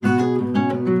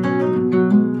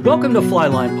Welcome to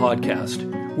Flyline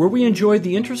Podcast, where we enjoy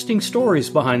the interesting stories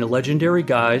behind the legendary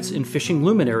guides and fishing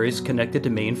luminaries connected to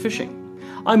Maine fishing.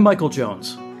 I'm Michael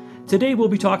Jones. Today we'll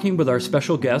be talking with our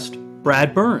special guest,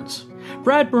 Brad Burns.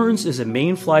 Brad Burns is a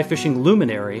Maine fly fishing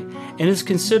luminary and is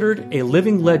considered a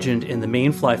living legend in the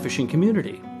Maine fly fishing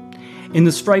community. In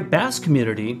the striped bass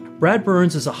community, Brad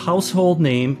Burns is a household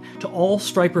name to all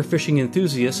striper fishing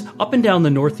enthusiasts up and down the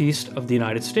northeast of the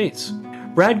United States.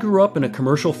 Brad grew up in a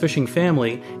commercial fishing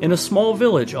family in a small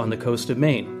village on the coast of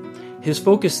Maine. His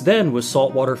focus then was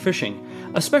saltwater fishing,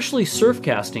 especially surf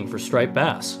casting for striped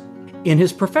bass. In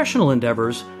his professional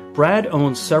endeavors, Brad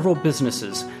owns several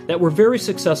businesses that were very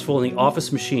successful in the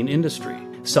office machine industry,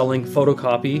 selling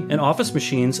photocopy and office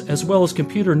machines as well as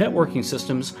computer networking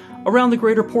systems around the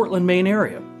greater Portland, Maine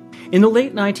area. In the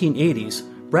late 1980s,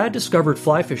 Brad discovered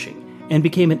fly fishing and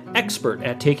became an expert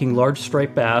at taking large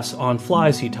striped bass on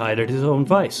flies he tied at his own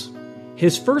vise.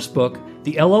 His first book,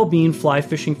 the L.L. Bean Fly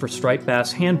Fishing for Striped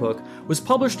Bass Handbook, was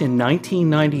published in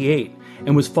 1998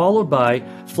 and was followed by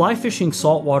Fly Fishing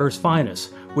Saltwater's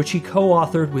Finest, which he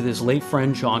co-authored with his late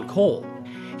friend John Cole.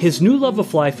 His new love of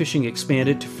fly fishing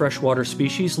expanded to freshwater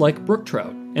species like brook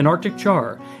trout and Arctic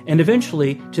char, and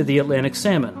eventually to the Atlantic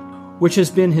salmon, which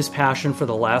has been his passion for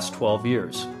the last 12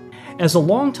 years. As a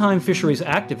longtime fisheries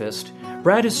activist,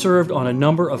 Brad has served on a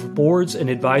number of boards and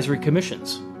advisory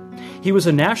commissions. He was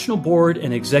a national board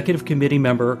and executive committee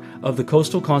member of the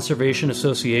Coastal Conservation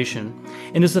Association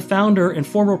and is the founder and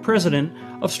former president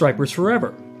of Stripers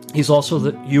Forever. He's also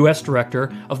the U.S.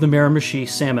 director of the Miramichi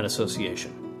Salmon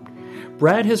Association.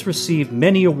 Brad has received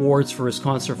many awards for his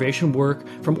conservation work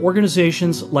from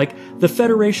organizations like the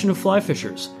Federation of Fly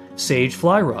Fishers, Sage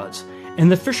Fly Rods,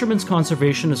 and the Fishermen's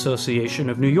Conservation Association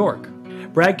of New York.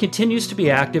 Brad continues to be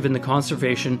active in the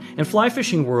conservation and fly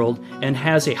fishing world and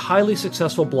has a highly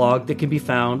successful blog that can be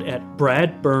found at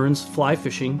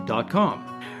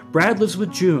bradburnsflyfishing.com. Brad lives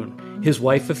with June, his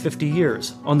wife of 50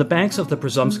 years, on the banks of the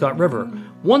Presumpscot River,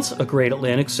 once a great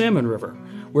Atlantic salmon river,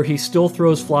 where he still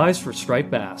throws flies for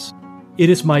striped bass. It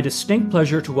is my distinct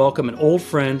pleasure to welcome an old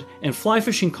friend and fly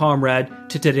fishing comrade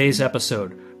to today's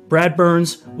episode. Brad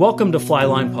Burns, welcome to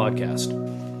Flyline Podcast.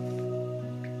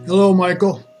 Hello,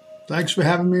 Michael. Thanks for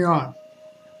having me on.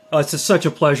 It's such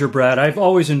a pleasure, Brad. I've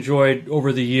always enjoyed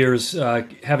over the years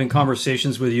having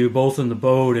conversations with you, both in the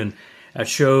boat and at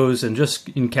shows and just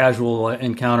in casual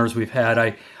encounters we've had.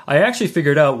 I actually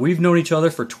figured out we've known each other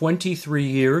for 23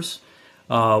 years.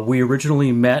 We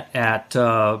originally met at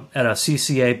a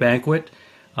CCA banquet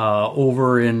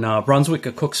over in Brunswick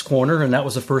at Cook's Corner, and that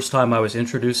was the first time I was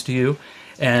introduced to you.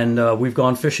 And we've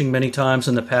gone fishing many times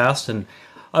in the past, and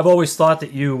I've always thought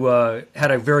that you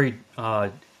had a very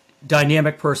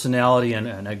dynamic personality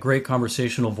and a great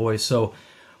conversational voice. So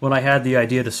when I had the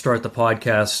idea to start the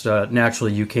podcast,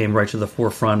 naturally you came right to the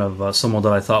forefront of someone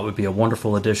that I thought would be a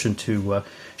wonderful addition to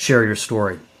share your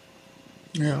story.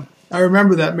 Yeah, I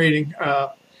remember that meeting.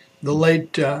 Our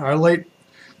late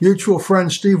mutual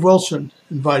friend Steve Wilson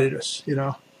invited us. You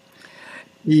know,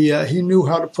 he knew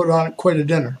how to put on quite a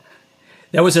dinner.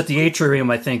 That was at the atrium,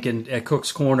 I think, at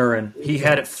Cook's Corner, and he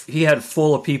had it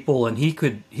full of people, and he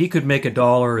could make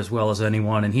 $1 as well as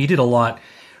anyone, and he did a lot,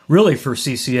 really, for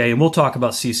CCA, and we'll talk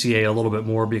about CCA a little bit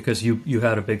more because you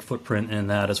had a big footprint in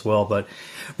that as well. But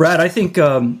Brad, I think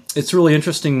it's really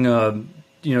interesting, to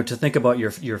think about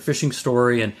your fishing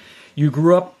story, and you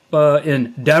grew up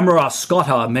in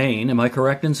Damariscotta, Maine. Am I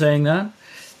correct in saying that?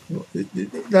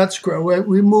 That's correct.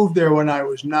 We moved there when I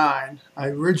was 9. I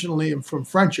originally am from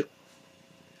Friendship.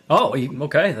 Oh,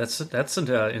 okay. That's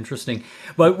interesting.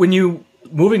 But when you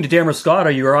moving to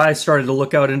Damariscotta, your eyes started to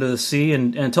look out into the sea,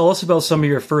 and tell us about some of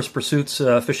your first pursuits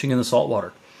fishing in the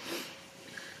saltwater.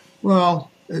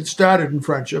 Well, it started in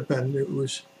Friendship, and it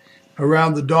was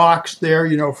around the docks there.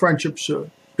 You know, Friendship's a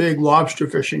big lobster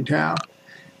fishing town,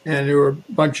 and there were a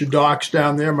bunch of docks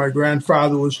down there. My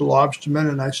grandfather was a lobsterman,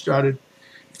 and I started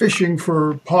fishing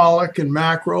for pollock and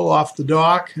mackerel off the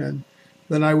dock, and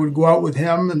then I would go out with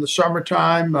him in the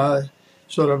summertime,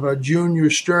 sort of a junior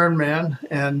stern man,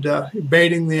 and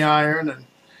baiting the iron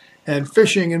and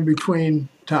fishing in between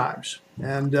times.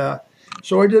 And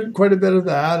so I did quite a bit of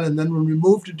that. And then when we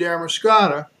moved to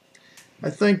Damariscotta, I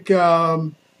think,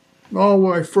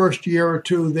 my first year or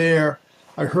two there,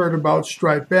 I heard about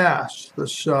striped bass.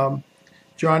 This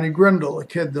Johnny Grindle, a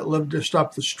kid that lived just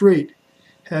up the street,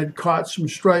 had caught some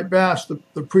striped bass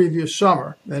the previous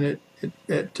summer, and it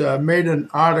made an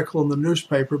article in the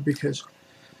newspaper because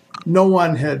no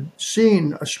one had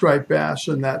seen a striped bass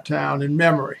in that town in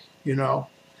memory. You know,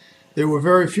 there were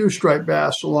very few striped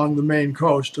bass along the Maine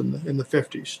coast in the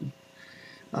 50s,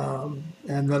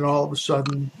 and then all of a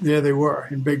sudden there they were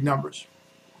in big numbers.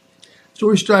 So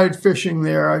we started fishing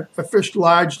there. I fished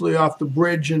largely off the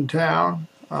bridge in town,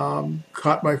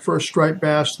 caught my first striped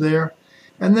bass there,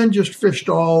 and then just fished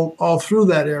all through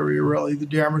that area, really. The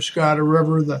Damascotta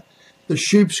River, the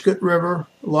Sheepscot River,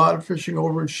 a lot of fishing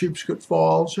over in Sheepscot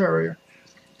Falls area.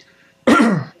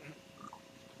 And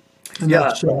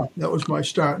that was my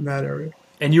start in that area.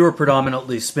 And you were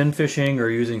predominantly spin fishing or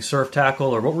using surf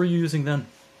tackle, or what were you using then?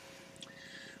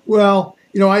 Well,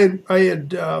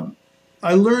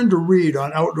 I learned to read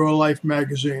on Outdoor Life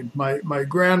magazine. My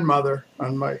grandmother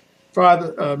on my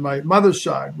mother's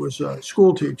side was a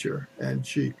school teacher, and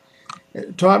she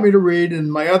taught me to read.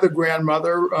 And my other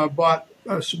grandmother bought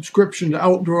a subscription to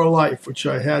Outdoor Life, which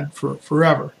I had for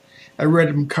forever. I read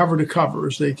them cover to cover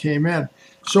as they came in.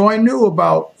 So I knew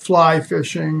about fly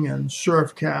fishing and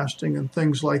surf casting and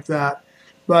things like that.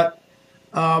 But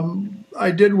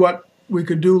I did what we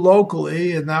could do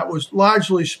locally, and that was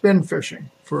largely spin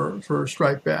fishing for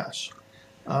striped bass.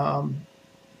 That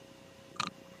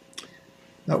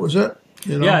was it.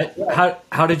 Yeah.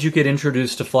 How did you get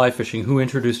introduced to fly fishing? Who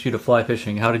introduced you to fly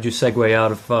fishing? How did you segue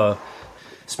out of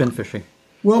spin fishing?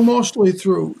 Well, mostly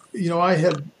through, I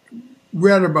had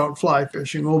read about fly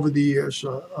fishing over the years,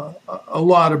 a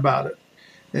lot about it,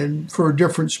 and for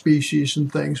different species and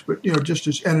things, but, just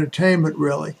as entertainment,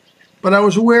 really. But I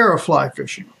was aware of fly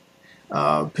fishing.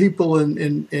 People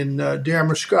in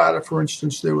Damascotta, for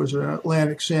instance, there was an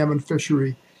Atlantic salmon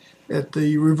fishery at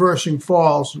the Reversing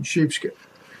Falls in Sheepscot.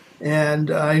 And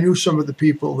I knew some of the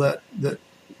people that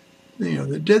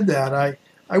did that.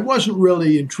 I wasn't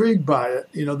really intrigued by it.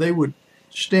 They would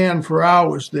stand for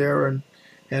hours there and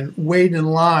wait in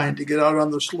line to get out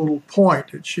on this little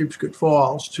point at Sheepscot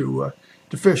Falls to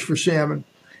fish for salmon.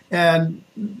 And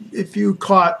if you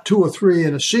caught 2 or 3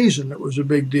 in a season, it was a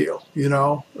big deal.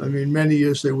 Many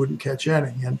years they wouldn't catch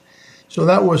any, and so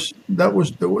that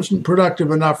wasn't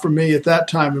productive enough for me at that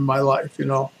time in my life.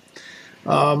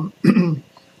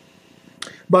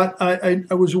 But I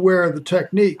was aware of the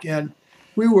technique, and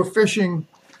we were fishing.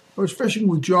 I was fishing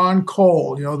with John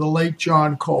Cole, the late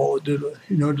John Cole, did a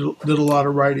lot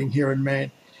of writing here in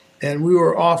Maine, and we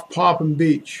were off Popham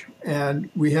Beach, and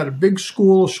we had a big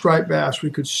school of striped bass. We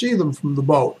could see them from the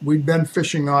boat. We'd been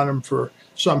fishing on them for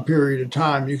some period of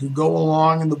time. You could go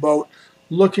along in the boat,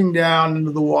 looking down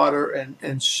into the water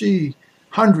and see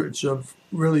hundreds of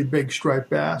really big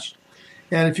striped bass.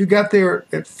 And if you got there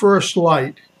at first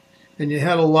light and you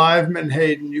had a live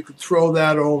menhaden, you could throw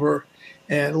that over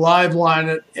and live line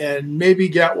it and maybe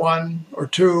get 1 or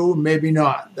 2, maybe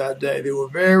not that day. They were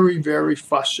very, very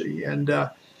fussy. And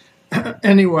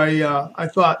anyway, I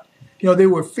thought, they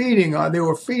were feeding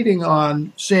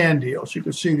on sand eels. You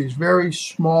could see these very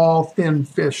small, thin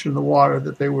fish in the water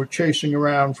that they were chasing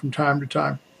around from time to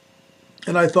time.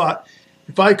 And I thought,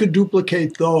 if I could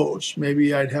duplicate those,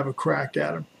 maybe I'd have a crack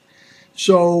at them.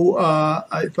 So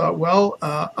I thought, well,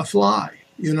 a fly,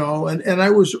 and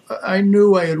I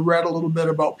knew I had read a little bit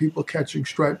about people catching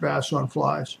striped bass on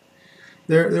flies.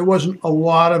 There wasn't a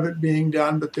lot of it being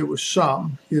done, but there was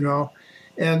some,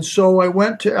 And so I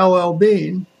went to LL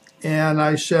Bean and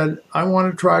I said, I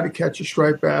want to try to catch a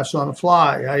striped bass on a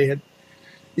fly. I had,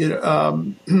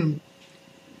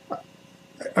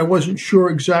 I wasn't sure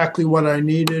exactly what I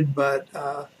needed, but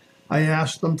I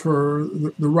asked them for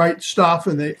the right stuff,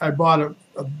 and I bought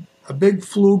a big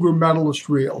Pfluger Medalist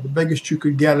reel, the biggest you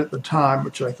could get at the time,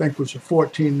 which I think was a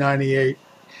 1498,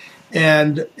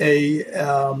 and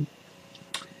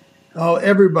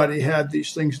everybody had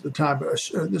these things at the time, but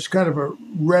this kind of a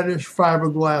reddish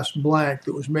fiberglass blank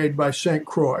that was made by St.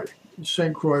 Croix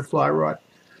fly rod.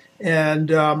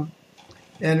 And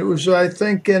it was, I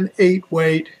think, an 8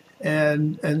 weight.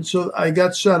 And so I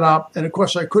got set up, and of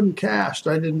course I couldn't cast.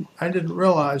 I didn't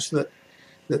realize that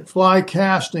fly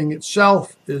casting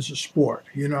itself is a sport,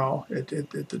 at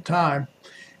the time.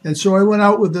 And so I went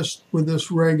out with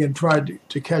this rig and tried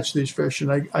to catch these fish,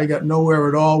 and I got nowhere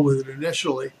at all with it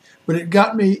initially. But it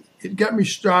got me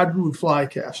started with fly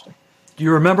casting. Do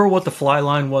you remember what the fly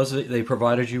line was that they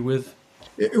provided you with?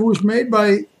 It was made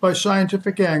by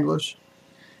Scientific Anglers,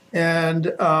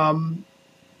 and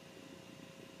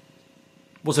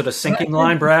was it a sinking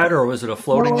line, Brad, or was it a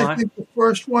floating line? I think the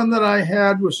first one that I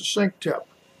had was a sink tip.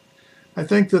 I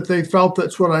think that they felt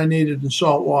that's what I needed in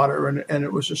salt water, and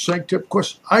it was a sink tip. Of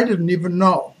course, I didn't even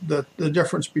know the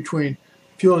difference between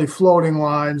purely floating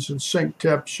lines and sink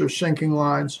tips or sinking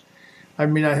lines. I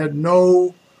mean, I had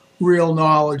no real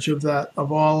knowledge of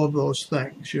all of those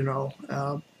things,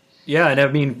 Yeah, and I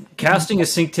mean, casting a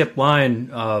sink tip line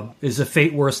is a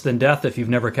fate worse than death if you've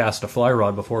never cast a fly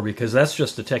rod before, because that's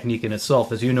just a technique in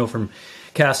itself. As you know from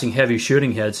casting heavy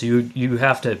shooting heads,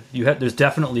 there's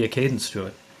definitely a cadence to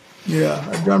it. Yeah,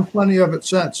 I've done plenty of it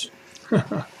since.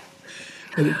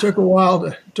 But it took a while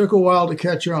to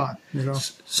catch on, you know.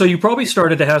 So you probably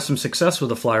started to have some success with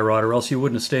the fly rod, or else you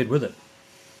wouldn't have stayed with it.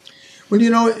 Well, you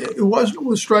know, it wasn't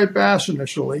with striped bass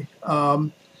initially.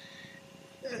 I,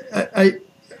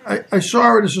 I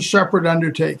saw it as a separate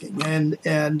undertaking, and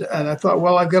I thought,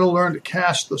 well, I've got to learn to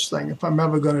cast this thing if I'm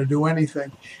ever going to do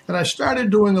anything. And I started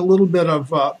doing a little bit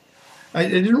of. I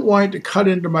didn't want it to cut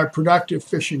into my productive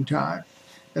fishing time,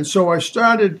 and so I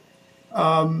started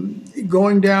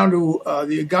going down to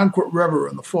the Ogunquit River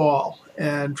in the fall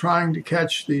and trying to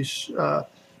catch these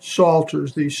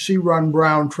salters, these sea-run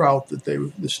brown trout that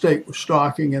the state was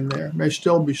stocking in there. May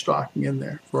still be stocking in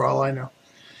there, for all I know.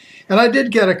 And I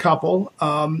did get a couple,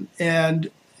 and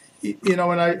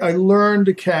I learned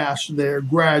to cast there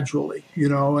gradually,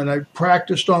 and I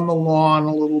practiced on the lawn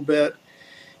a little bit.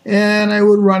 And I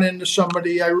would run into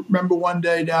somebody. I remember one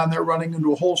day down there running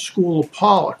into a whole school of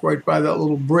pollock right by that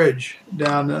little bridge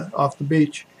down off the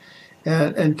beach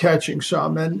and catching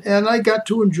some. And I got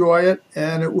to enjoy it,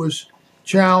 and it was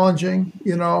challenging,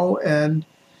 and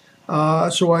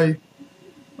so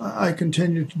I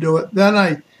continued to do it. Then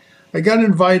I got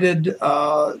invited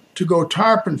to go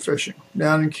tarpon fishing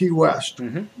down in Key West.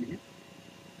 Mm-hmm.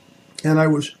 And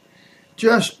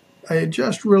I had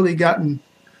just really gotten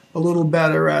a little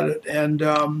better at it, and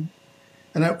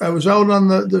I was out on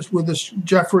with this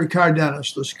Jeffrey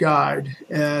Cardenas, this guide,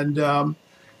 and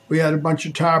we had a bunch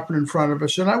of tarpon in front of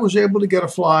us, and I was able to get a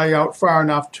fly out far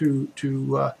enough to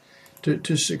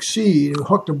succeed. I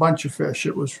hooked a bunch of fish.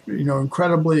 It was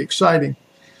incredibly exciting,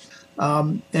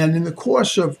 and in the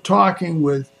course of talking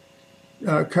with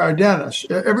Cardenas,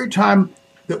 every time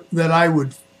that I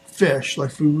would fish, like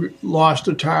if we lost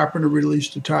a tarpon or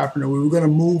released a tarpon, or we were going to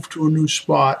move to a new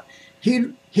spot,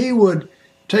 he would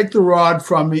take the rod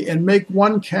from me and make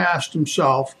one cast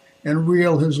himself and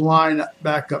reel his line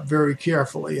back up very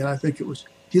carefully. And I think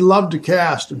he loved to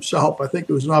cast himself. I think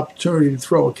it was an opportunity to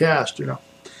throw a cast,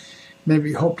 Maybe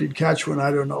he hoped he'd catch one,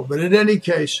 I don't know. But in any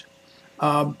case,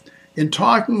 in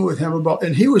talking with him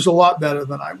and he was a lot better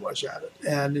than I was at it.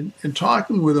 And in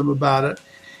talking with him about it,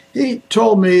 he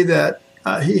told me that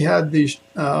he had these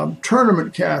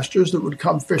tournament casters that would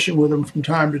come fishing with him from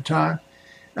time to time,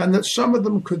 and that some of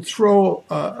them could throw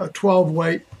a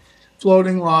 12-weight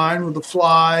floating line with a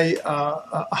fly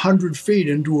 100 feet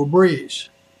into a breeze.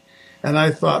 And I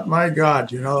thought, my God,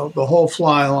 the whole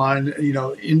fly line,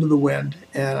 into the wind.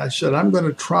 And I said, I'm going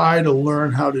to try to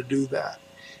learn how to do that.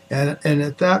 And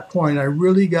at that point, I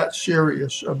really got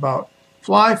serious about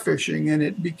fly fishing, and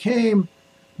it became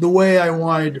the way I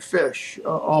wanted to fish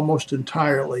almost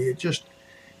entirely. It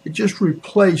just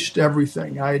replaced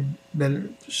everything. I'd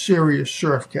been a serious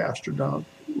surf caster, done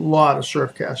a lot of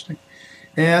surf casting,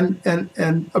 and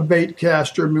a bait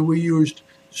caster. I mean, we used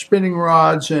spinning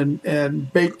rods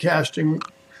and bait casting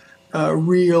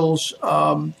reels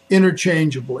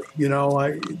interchangeably.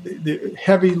 The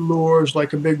heavy lures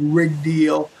like a big rig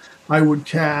deal, I would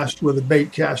cast with a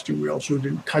bait casting reel so it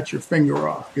didn't cut your finger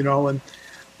off.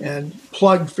 And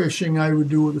plug fishing I would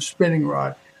do with a spinning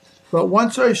rod. But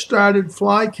once I started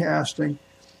fly casting,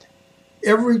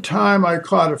 every time I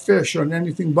caught a fish on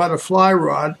anything but a fly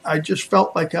rod, I just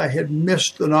felt like I had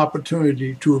missed an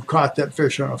opportunity to have caught that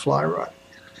fish on a fly rod.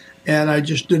 And I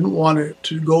just didn't want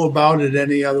to go about it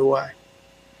any other way.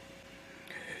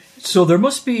 So there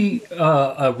must be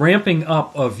a ramping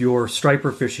up of your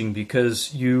striper fishing,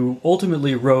 because you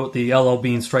ultimately wrote the LL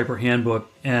Bean Striper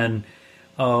Handbook, and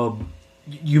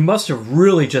you must have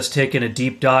really just taken a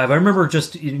deep dive. I remember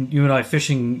just you and I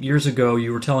fishing years ago,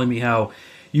 you were telling me how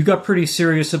you got pretty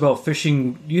serious about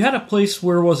fishing. You had a place,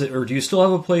 where was it? Or do you still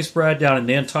have a place, Brad, down in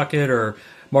Nantucket or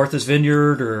Martha's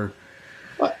Vineyard? Or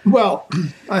Well,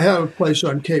 I had a place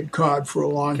on Cape Cod for a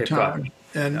long time. Cod.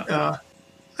 And I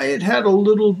had a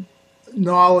little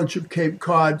knowledge of Cape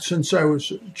Cod since I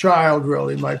was a child,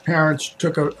 really. My parents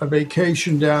took a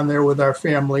vacation down there with our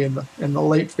family in the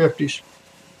late 50s.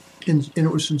 And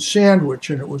it was in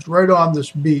Sandwich, and it was right on this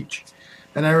beach.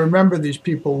 And I remember these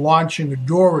people launching a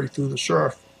dory through the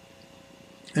surf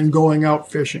and going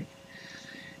out fishing.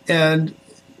 And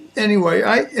anyway,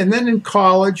 and then in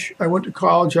college, I went to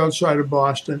college outside of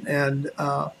Boston, and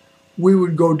we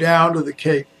would go down to the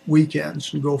Cape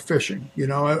weekends and go fishing.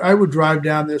 I would drive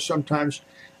down there sometimes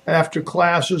after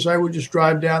classes. I would just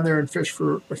drive down there and fish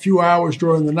for a few hours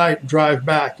during the night and drive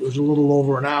back. It was a little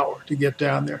over an hour to get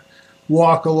down there.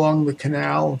 Walk along the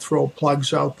canal and throw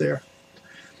plugs out there.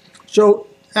 So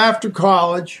after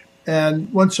college,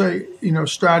 and once I,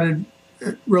 started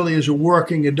really as a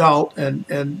working adult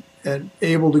and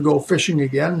able to go fishing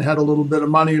again and had a little bit of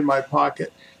money in my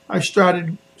pocket, I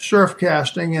started surf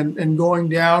casting and going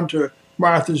down to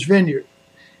Martha's Vineyard.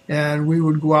 And we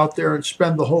would go out there and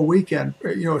spend the whole weekend,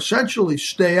 essentially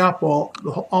stay up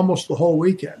almost the whole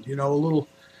weekend, a little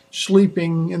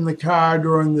sleeping in the car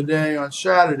during the day on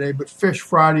Saturday, but fish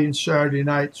Friday and Saturday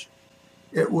nights.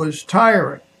 It was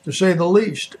tiring, to say the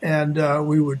least. And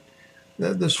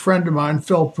this friend of mine,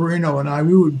 Phil Perino, and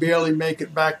we would barely make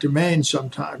it back to Maine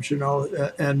sometimes,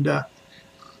 and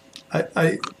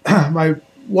my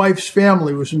wife's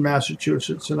family was in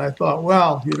Massachusetts, and I thought,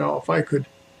 well, if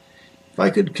I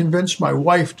could convince my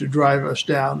wife to drive us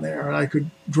down there, and I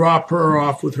could drop her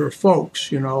off with her folks,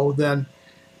 then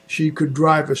she could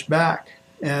drive us back,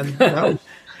 and that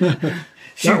was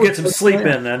she'd get some sleep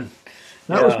in then.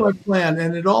 That was my plan,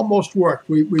 and it almost worked.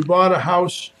 We bought a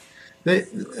house.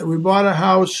 We bought a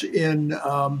house in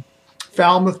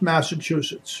Falmouth,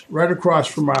 Massachusetts, right across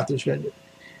from Martha's Vineyard,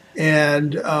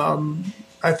 and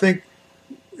I think,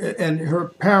 and her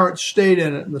parents stayed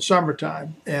in it in the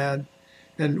summertime, and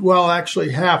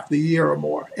actually half the year or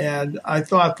more. And I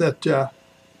thought that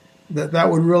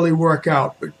that would really work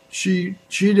out, but she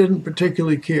didn't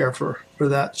particularly care for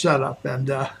that setup,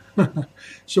 and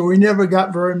so we never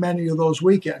got very many of those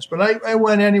weekends. But I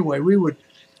went anyway. We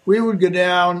would go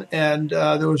down, and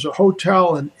there was a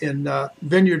hotel in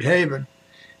Vineyard Haven,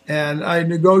 and I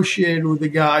negotiated with the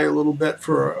guy a little bit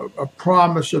for a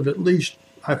promise of at least,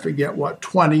 I forget what,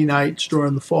 20 nights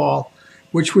during the fall,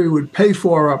 which we would pay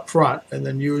for up front and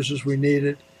then use as we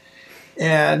needed.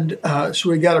 And so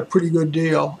we got a pretty good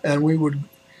deal, and we would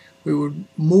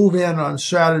move in on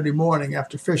Saturday morning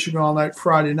after fishing all night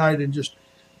Friday night and just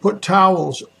put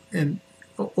towels in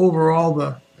over all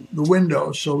the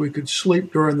windows so we could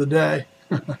sleep during the day.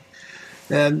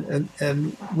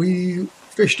 and we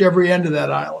fished every end of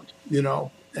that island,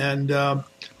 and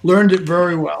learned it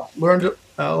very well. Learned it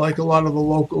like a lot of the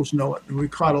locals know it, and we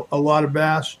caught a lot of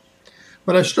bass.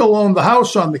 But I still owned the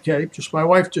house on the Cape. Just my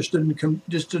wife just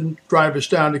didn't drive us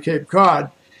down to Cape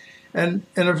Cod, and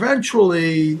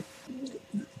eventually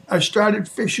I started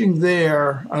fishing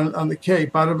there on the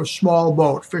Cape out of a small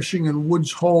boat, fishing in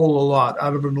Woods Hole a lot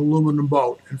out of an aluminum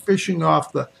boat, and fishing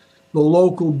off the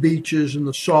local beaches and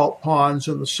the salt ponds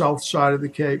on the south side of the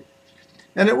Cape.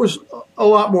 And it was a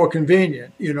lot more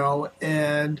convenient,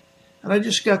 and I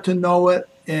just got to know it.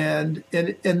 And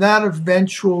that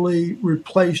eventually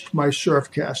replaced my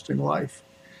surf casting life.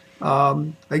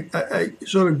 I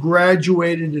sort of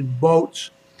graduated in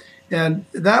boats, and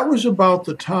that was about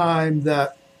the time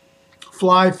that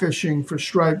fly fishing for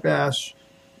striped bass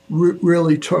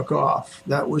really took off.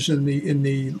 That was in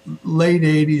the late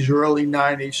 80s, early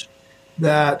 90s.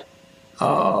 That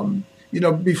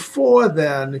before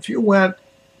then, if you went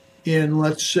in,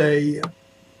 let's say,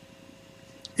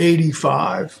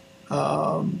 85.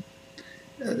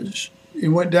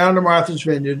 You went down to Martha's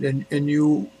Vineyard and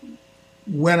you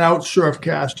went out surf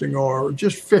casting or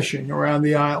just fishing around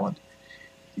the island.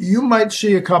 You might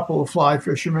see a couple of fly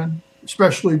fishermen,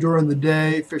 especially during the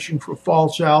day, fishing for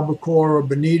false albacore or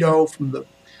bonito from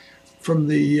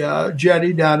the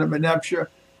jetty down at Menepsha.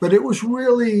 But it was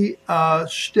really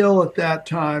still at that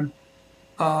time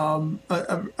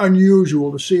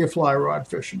unusual to see a fly rod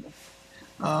fisherman.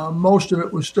 Most of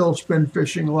it was still spin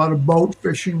fishing, a lot of boat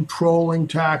fishing, trolling,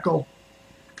 tackle,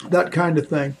 that kind of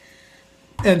thing.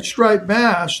 And striped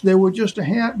bass, there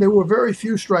were very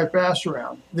few striped bass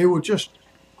around. They were just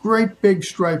great big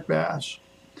striped bass.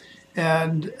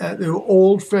 And they were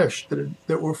old fish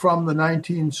that were from the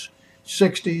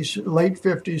 1960s, late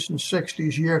 50s and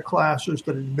 60s year classes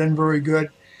that had been very good.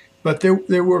 But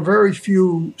there were very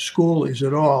few schoolies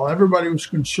at all. Everybody was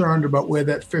concerned about where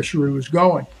that fishery was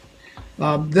going.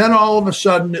 Then all of a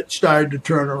sudden it started to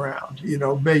turn around.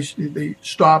 Basically they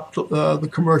stopped the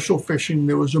commercial fishing.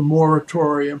 There was a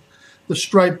moratorium. The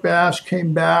striped bass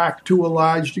came back to a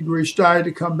large degree, started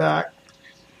to come back.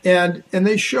 And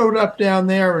they showed up down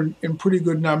there in pretty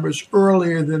good numbers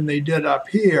earlier than they did up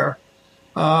here.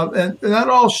 And that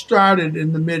all started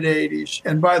in the mid-'80s.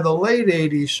 And by the late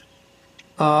 80s,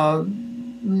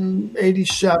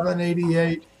 87,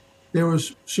 88, there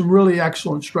was some really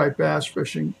excellent striped bass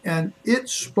fishing, and it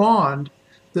spawned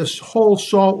this whole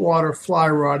saltwater fly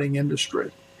rodding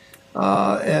industry.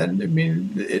 And I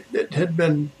mean, it had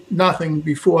been nothing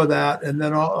before that. And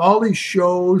then all these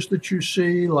shows that you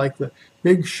see, like the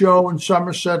big show in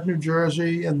Somerset, New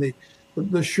Jersey, and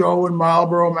the show in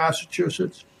Marlborough,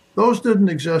 Massachusetts, those didn't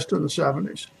exist in the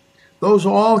 70s. Those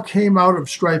all came out of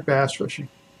striped bass fishing.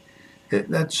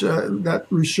 That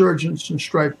resurgence in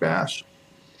striped bass.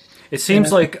 It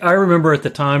seems like I remember at the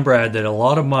time, Brad, that a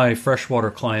lot of my freshwater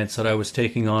clients that I was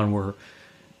taking on were,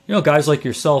 guys like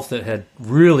yourself that had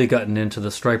really gotten into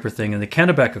the striper thing, and the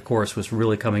Kennebec, of course, was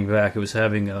really coming back. It was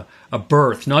having a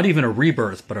birth, not even a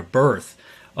rebirth, but a birth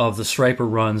of the striper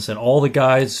runs, and all the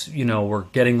guys, were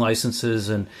getting licenses,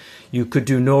 and you could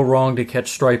do no wrong to catch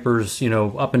stripers,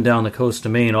 up and down the coast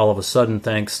of Maine all of a sudden,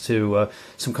 thanks to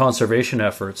some conservation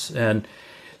efforts. And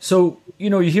so,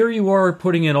 here you are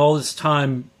putting in all this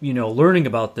time, learning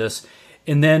about this,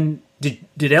 and then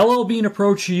did LL Bean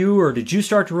approach you, or did you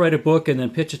start to write a book and then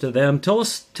pitch it to them? Tell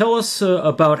us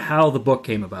about how the book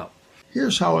came about.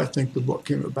 Here's how I think the book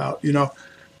came about.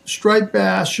 Striped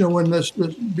bass,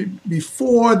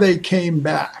 before they came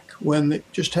back, when they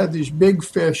just had these big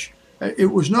fish,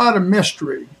 it was not a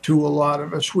mystery to a lot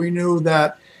of us. We knew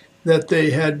that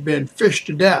they had been fished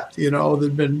to death.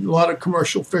 There'd been a lot of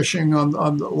commercial fishing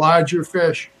on the larger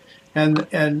fish, and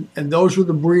those were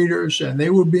the breeders, and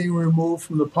they were being removed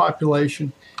from the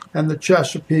population. And the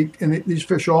Chesapeake, and these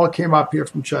fish all came up here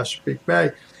from Chesapeake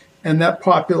Bay, and that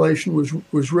population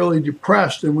was really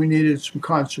depressed, and we needed some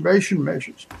conservation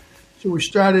measures. So we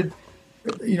started.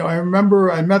 I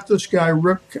remember I met this guy,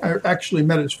 Rip. I actually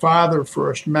met his father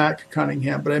first, Mac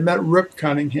Cunningham, but I met Rip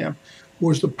Cunningham, who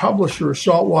was the publisher of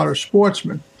Saltwater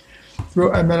Sportsman.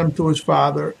 I met him through his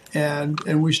father, and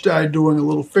we started doing a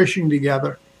little fishing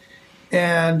together.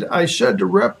 And I said to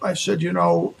Rip,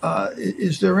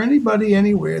 is there anybody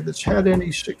anywhere that's had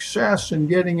any success in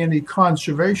getting any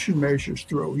conservation measures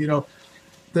through?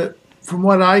 That from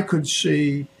what I could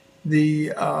see,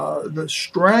 the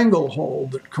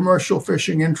stranglehold that commercial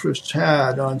fishing interests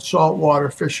had on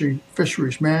saltwater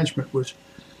fisheries management was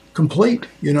complete,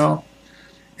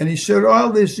 And he said,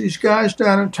 there's these guys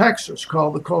down in Texas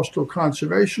called the Coastal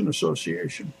Conservation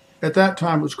Association. At that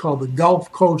time it was called the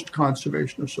Gulf Coast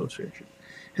Conservation Association,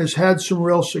 has had some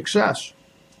real success.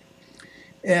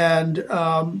 And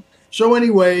so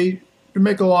anyway, to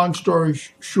make a long story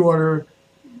shorter,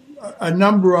 a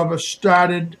number of us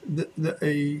started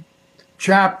a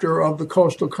chapter of the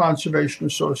Coastal Conservation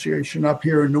Association up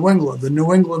here in New England, the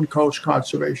New England Coast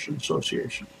Conservation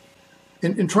Association.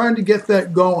 In trying to get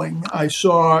that going, I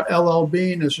saw LL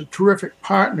Bean as a terrific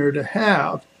partner to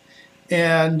have,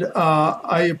 and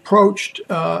I approached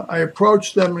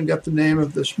them and got the name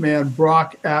of this man,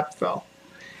 Brock Apfel.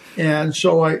 And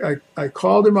so I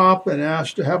called him up and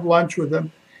asked to have lunch with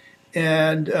him.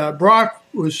 And Brock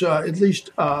was, at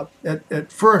least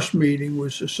at first meeting,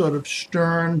 was a sort of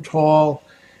stern, tall,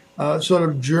 sort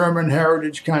of German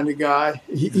heritage kind of guy.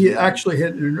 He actually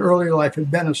had, in an earlier life, had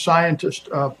been a scientist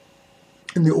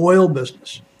in the oil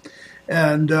business.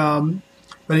 And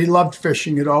but he loved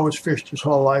fishing. He'd always fished his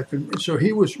whole life. And so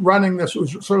he was running this. It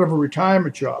was sort of a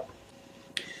retirement job.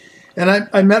 And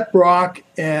I met Brock,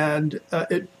 and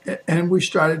we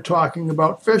started talking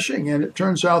about fishing. And it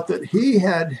turns out that he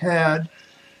had had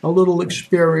a little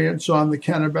experience on the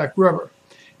Kennebec River.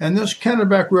 And this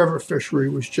Kennebec River fishery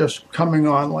was just coming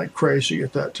on like crazy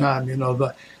at that time.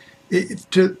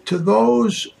 To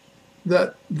those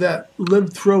that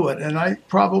lived through it, and I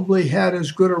probably had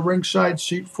as good a ringside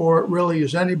seat for it really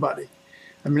as anybody.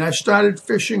 I mean, I started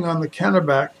fishing on the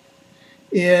Kennebec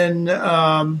in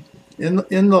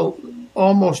the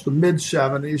almost the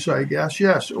mid-'70s, I guess.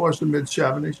 Yes, it was the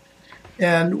mid-'70s.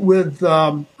 And with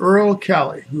Earl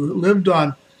Kelly, who lived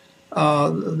on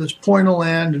this point of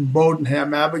land in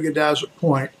Bodenham, Abigadazet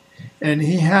Point, and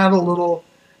he had a little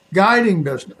guiding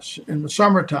business in the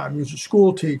summertime. He was a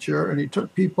school teacher, and he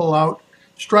took people out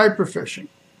striper fishing.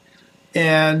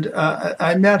 And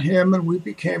I met him, and we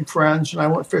became friends, and I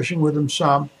went fishing with him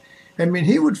some. I mean,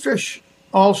 he would fish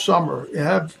all summer,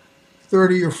 have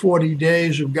 30 or 40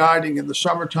 days of guiding in the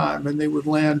summertime, and they would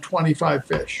land 25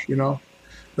 fish,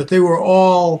 But they were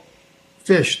all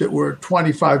fish that were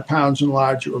 25 pounds and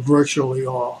larger, or virtually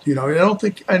all.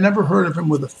 I never heard of him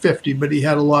with a 50, but he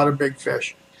had a lot of big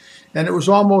fish. And it was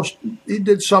he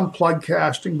did some plug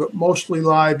casting, but mostly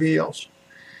live eels.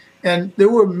 And there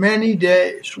were many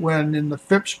days when in the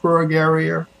Phippsburg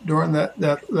area, during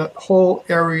that whole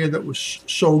area that was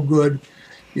so good,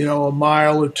 a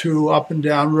mile or two up and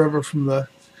down river from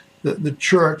the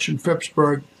church in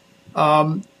Phippsburg,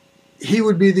 he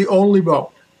would be the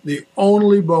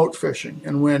only boat fishing.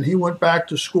 And when he went back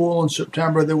to school in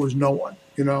September, there was no one,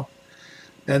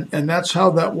 And that's how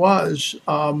that was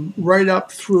right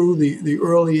up through the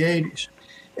early 80s.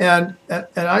 And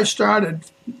I started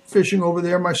fishing over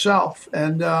there myself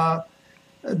and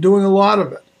doing a lot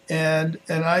of it. And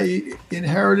I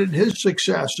inherited his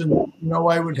success. And,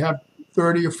 I would have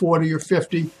 30 or 40 or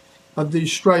 50 of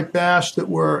these striped bass that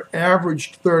were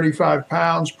averaged 35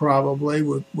 pounds probably.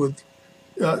 With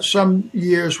some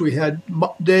years we had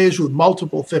days with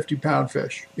multiple 50-pound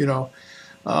fish,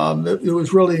 It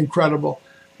was really incredible.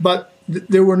 But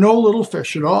there were no little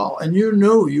fish at all, and you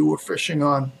knew you were fishing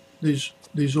on these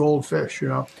old fish, you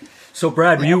know. So,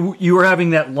 Brad, you were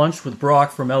having that lunch with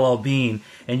Brock from LL Bean,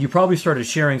 and you probably started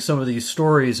sharing some of these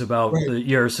stories about Right.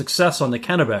 your success on the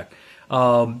Kennebec.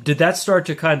 Did that start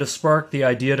to kind of spark the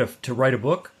idea to write a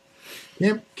book?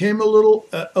 Came a little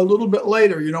bit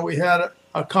later. You know, we had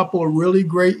a couple of really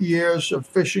great years of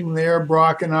fishing there,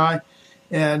 Brock and I,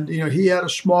 and you know he had a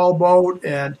small boat,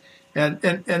 and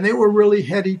they were really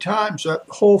heady times. That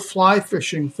whole fly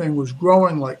fishing thing was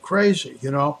growing like crazy.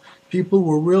 You know, people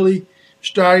were really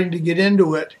starting to get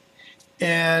into it,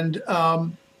 and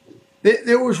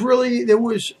there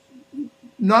was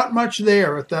not much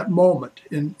there at that moment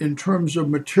in terms of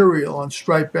material on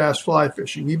striped bass fly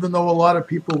fishing, even though a lot of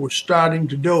people were starting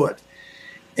to do it.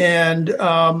 And,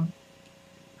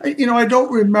 I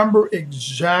don't remember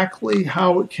exactly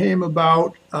how it came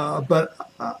about, but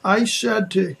I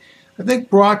think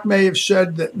Brock may have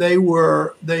said that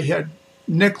they had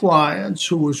Nick Lyons,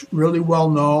 who was really well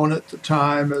known at the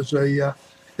time as a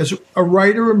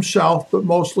writer himself, but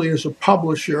mostly as a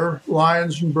publisher,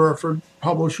 Lyons and Burford,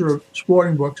 publisher of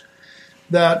sporting books,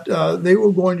 that they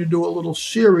were going to do a little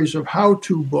series of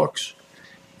how-to books.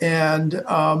 And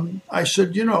I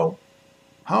said,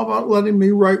 how about letting me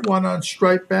write one on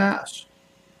striped bass?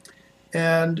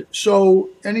 And so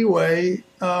anyway,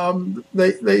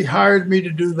 they hired me to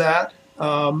do that.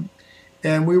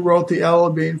 And we wrote the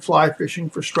Ella Bean Fly Fishing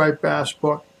for Striped Bass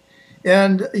book.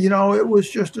 And, it was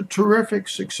just a terrific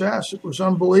success. It was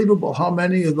unbelievable how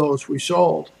many of those we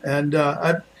sold. And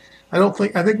I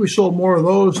think we sold more of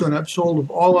those than I've sold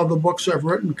of all other books I've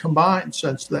written combined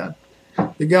since then.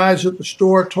 The guys at the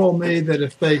store told me that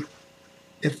if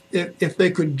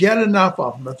they could get enough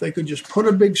of them, if they could just put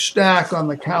a big stack on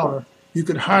the counter, you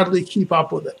could hardly keep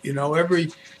up with it.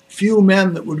 Every few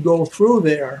men that would go through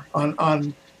there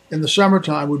in the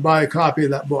summertime would buy a copy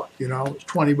of that book. It was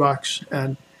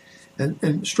 $20,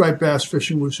 and striped bass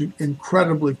fishing was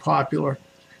incredibly popular.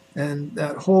 And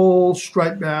that whole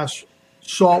striped bass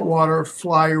saltwater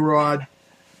fly rod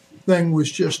thing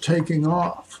was just taking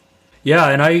off. Yeah,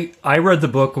 and I read the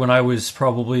book when I was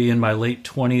probably in my late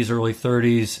 20s, early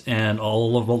 30s, and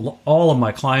all of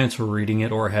my clients were reading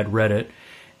it or had read it.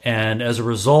 And as a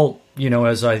result,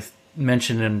 as I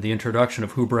mentioned in the introduction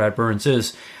of who Brad Burns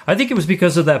is, I think it was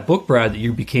because of that book, Brad, that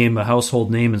you became a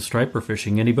household name in striper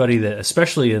fishing. Anybody that,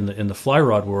 especially in the fly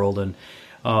rod world, and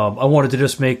I wanted to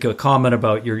just make a comment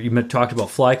about you talked about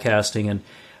fly casting, and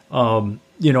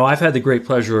I've had the great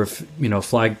pleasure of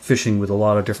fly fishing with a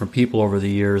lot of different people over the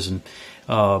years, and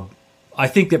I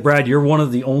think that, Brad, you're one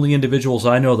of the only individuals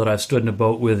I know that I've stood in a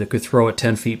boat with that could throw it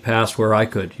 10 feet past where I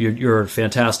could. You're a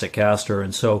fantastic caster,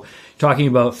 and so talking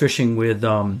about fishing with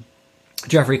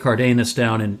Jeffrey Cardenas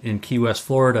down in Key West,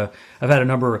 Florida, I've had a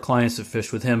number of clients that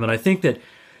fish with him, and I think that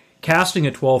casting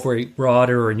a 12-weight rod,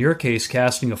 or in your case,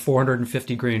 casting a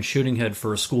 450 grain shooting head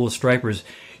for a school of stripers,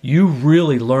 you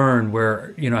really learn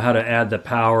how to add the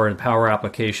power and power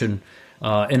application,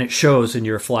 and it shows in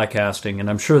your fly casting. And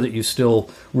I'm sure that you still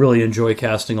really enjoy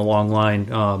casting a long line,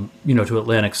 to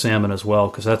Atlantic salmon as well,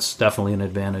 because that's definitely an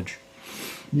advantage.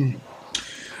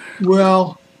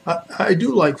 Well, I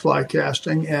do like fly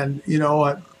casting, and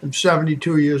I'm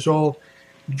 72 years old.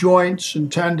 Joints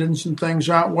and tendons and things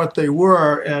aren't what they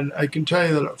were, and I can tell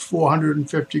you that a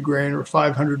 450 grain or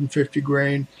 550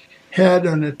 grain head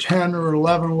on a 10 or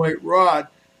 11 weight rod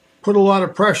put a lot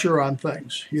of pressure on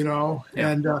things, Yeah.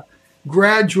 and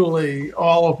gradually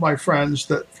all of my friends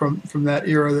that from that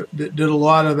era that did a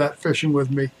lot of that fishing with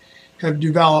me have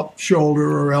developed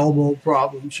shoulder or elbow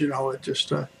problems. It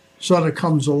just sort of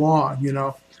comes along,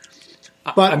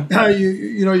 But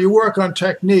you work on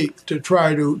technique to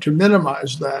try to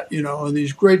minimize that, and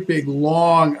these great big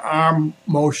long arm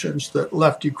motions that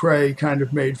Lefty Kreh kind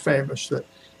of made famous, that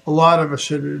a lot of us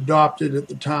had adopted at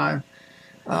the time.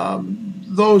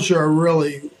 Those are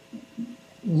really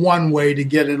one way to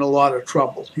get in a lot of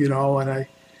trouble, and I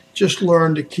just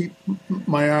learned to keep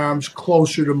my arms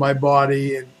closer to my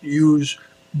body and use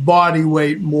body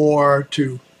weight more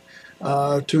to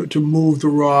move the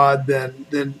rod than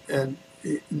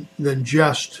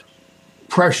just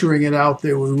pressuring it out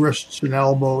there with wrists and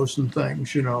elbows and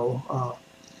things,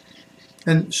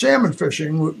 And salmon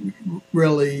fishing,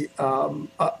 really, an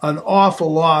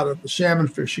awful lot of the salmon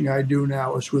fishing I do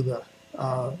now is with a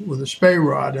spey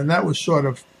rod, and that was sort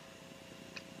of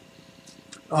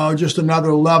just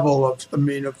another level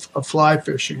of fly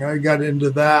fishing. I got into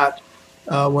that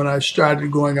when I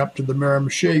started going up to the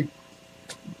Miramichi.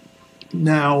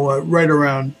 Now, right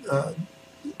around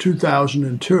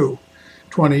 2002,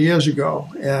 20 years ago,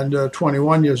 and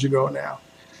 21 years ago now.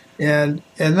 And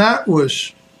that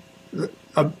was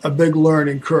a big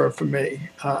learning curve for me.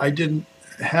 I didn't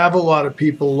have a lot of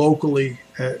people locally,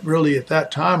 really at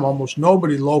that time, almost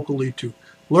nobody locally to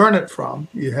learn it from.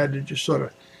 You had to just sort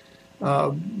of,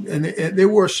 and there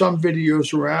were some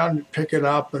videos around, pick it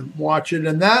up and watch it,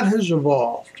 and that has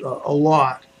evolved a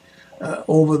lot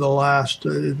over the last,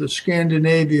 the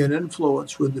Scandinavian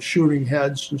influence with the shooting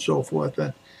heads and so forth.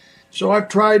 And so I've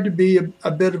tried to be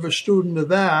a bit of a student of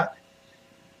that,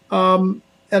 and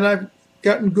I've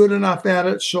gotten good enough at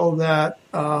it so that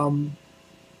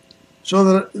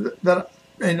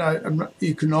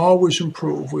you can always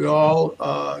improve. We all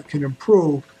can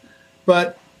improve,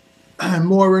 but I'm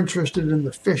more interested in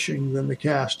the fishing than the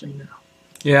casting now.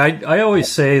 Yeah, I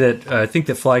always say that I think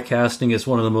that fly casting is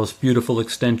one of the most beautiful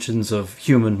extensions of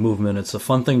human movement. It's a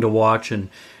fun thing to watch, and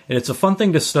it's a fun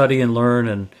thing to study and learn,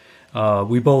 and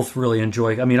we both really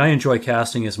enjoy. I mean, I enjoy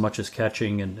casting as much as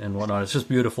catching and whatnot. It's just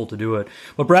beautiful to do it.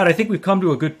 But Brad, I think we've come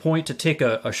to a good point to take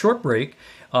a short break,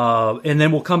 and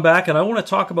then we'll come back, and I want to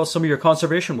talk about some of your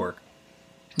conservation work.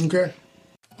 Okay.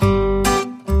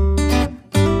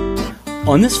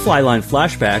 On this Flyline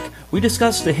Flashback, we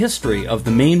discuss the history of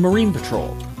the Maine Marine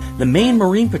Patrol. The Maine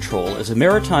Marine Patrol is a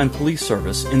maritime police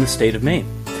service in the state of Maine.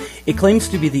 It claims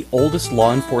to be the oldest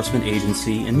law enforcement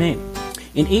agency in Maine.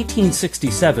 In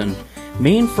 1867,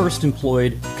 Maine first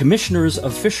employed commissioners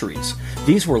of fisheries.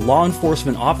 These were law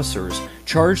enforcement officers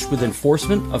charged with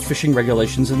enforcement of fishing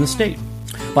regulations in the state.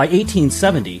 By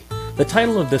 1870, the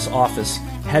title of this office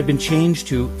had been changed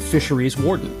to fisheries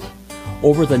warden.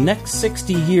 Over the next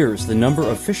 60 years, the number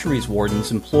of fisheries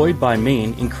wardens employed by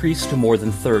Maine increased to more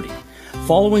than 30.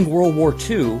 Following World War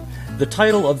II, the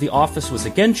title of the office was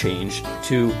again changed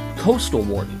to Coastal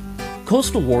Warden.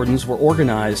 Coastal wardens were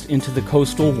organized into the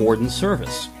Coastal Warden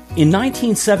Service. In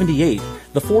 1978,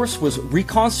 the force was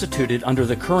reconstituted under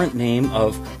the current name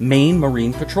of Maine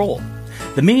Marine Patrol.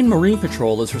 The Maine Marine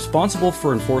Patrol is responsible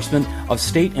for enforcement of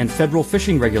state and federal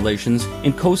fishing regulations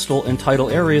in coastal and tidal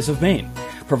areas of Maine,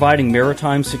 providing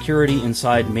maritime security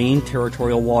inside Maine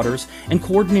territorial waters, and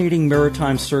coordinating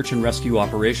maritime search and rescue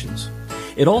operations.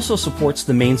 It also supports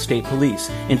the Maine State Police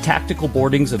in tactical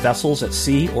boardings of vessels at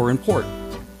sea or in port.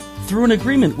 Through an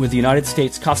agreement with the United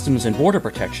States Customs and Border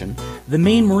Protection, the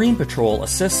Maine Marine Patrol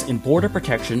assists in border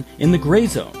protection in the Gray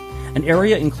Zone, an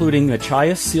area including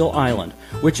Machias Seal Island,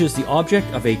 which is the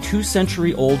object of a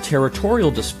 2-century-old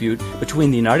territorial dispute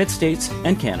between the United States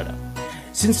and Canada.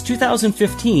 Since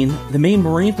 2015, the Maine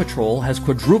Marine Patrol has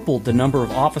quadrupled the number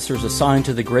of officers assigned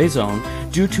to the Gray Zone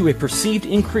due to a perceived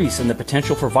increase in the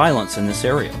potential for violence in this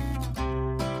area.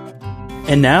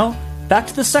 And now, back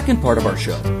to the second part of our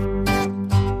show.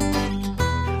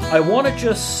 I want to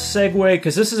just segue,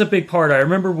 because this is a big part. I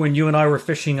remember when you and I were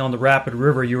fishing on the Rapid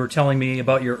River, you were telling me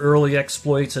about your early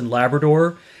exploits in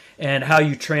Labrador and how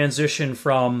you transitioned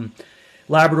from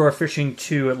Labrador fishing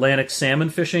to Atlantic salmon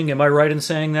fishing. Am I right in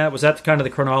saying that? Was that kind of the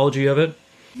chronology of it?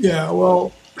 Yeah,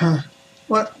 well,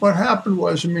 what happened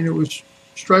was, I mean, it was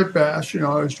striped bass. I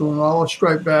was doing all the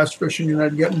striped bass fishing, and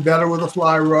I'd gotten better with a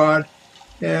fly rod.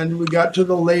 And we got to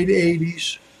the late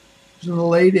 80s. It was in the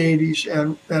late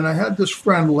 80s, and I had this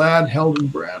friend, Lad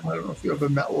Heldenbrand. I don't know if you ever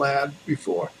met Lad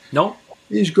before. No.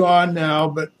 He's gone now,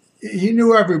 but he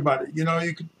knew everybody. You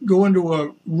could go into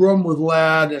a room with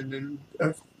Lad and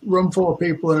a room full of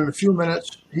people, and in a few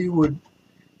minutes he would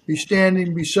be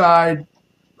standing beside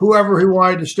whoever he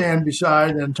wanted to stand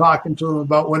beside and talking to them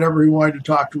about whatever he wanted to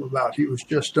talk to them about. He was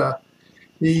just,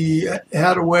 he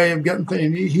had a way of getting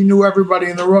things. He knew everybody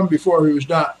in the room before he was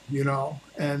done,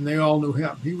 and they all knew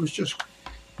him. He was just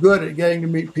good at getting to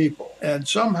meet people. And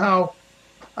somehow,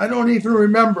 I don't even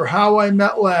remember how I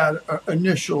met Lad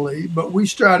initially, but we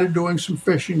started doing some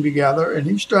fishing together, and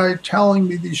he started telling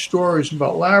me these stories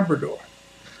about Labrador.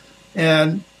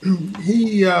 And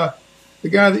he, the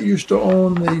guy that used to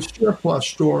own the surplus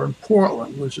store in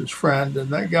Portland was his friend, and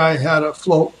that guy had a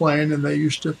float plane, and they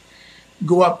used to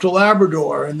go up to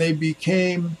Labrador, and they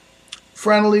became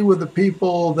friendly with the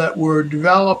people that were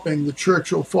developing the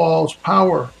Churchill Falls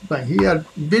power thing. He had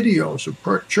videos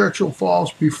of Churchill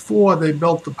Falls before they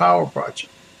built the power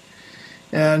project.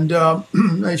 And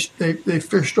they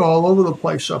fished all over the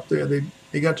place up there.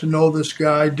 They got to know this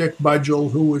guy, Dick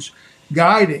Budgell, who was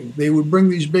guiding. They would bring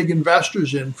these big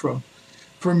investors in from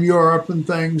Europe and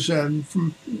things, and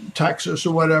from Texas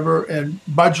or whatever, and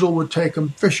Budgell would take them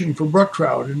fishing for brook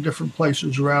trout in different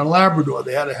places around Labrador.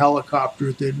 They had a helicopter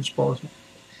at their disposal.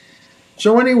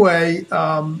 So anyway,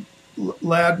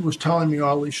 Lad was telling me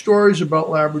all these stories about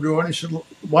Labrador, and he said,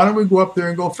 why don't we go up there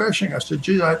and go fishing? I said,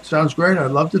 gee, that sounds great. I'd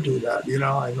love to do that.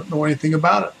 I don't know anything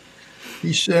about it.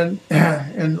 he said,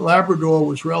 and Labrador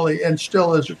was really, and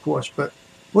still is, of course, but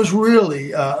was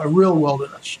really a real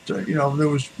wilderness. There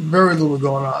was very little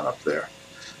going on up there.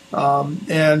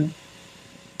 And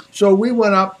so we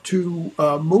went up to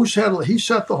Moosehead. He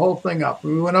set the whole thing up.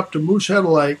 We went up to Moosehead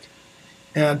Lake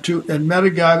and met a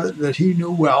guy that he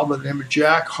knew well by the name of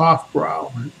Jack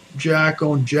Hofbrau. Jack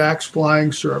owned Jack's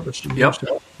Flying Service. Yep,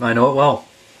 I know it well.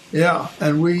 Yeah,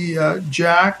 and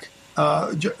Jack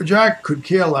could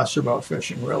care less about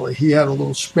fishing, really. He had a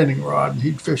little spinning rod, and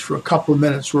he'd fish for a couple of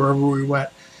minutes wherever we went.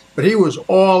 But he was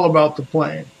all about the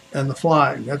plane and the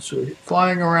flying.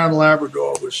 Flying around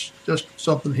Labrador was just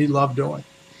something he loved doing.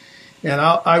 And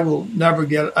I will never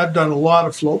get it. I've done a lot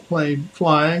of float plane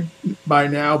flying by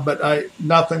now, but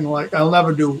I'll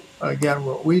never do again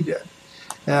what we did.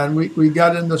 And we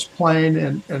got in this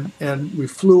plane and we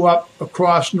flew up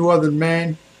across northern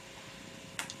Maine,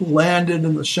 landed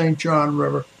in the St. John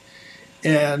River,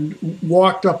 and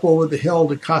walked up over the hill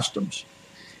to customs.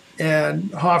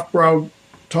 And Hofbrau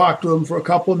talked to them for a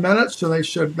couple of minutes, and they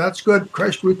said, "That's good.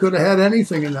 Christ, we could have had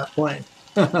anything in that plane."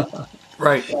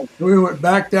 Right. We went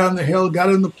back down the hill, got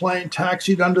in the plane,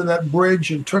 taxied under that bridge,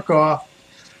 and took off.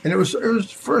 And it was the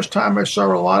first time I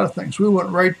saw a lot of things. We went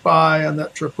right by, on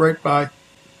that trip, right by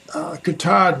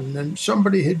Katahdin, and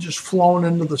somebody had just flown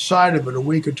into the side of it a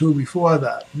week or two before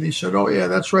that. And he said, "Oh, yeah,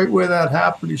 that's right where that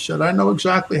happened." He said, "I know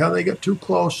exactly how they get too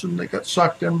close and they got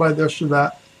sucked in by this or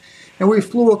that." And we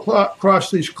flew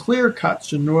across these clear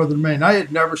cuts in northern Maine. I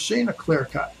had never seen a clear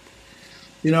cut.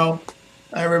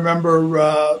 I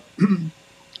remember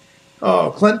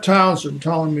Clint Townsend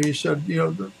telling me, he said,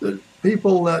 the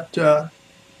people that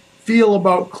feel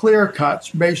about clear cuts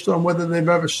based on whether they've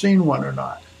ever seen one or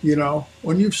not.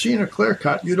 When you've seen a clear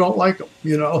cut, you don't like them.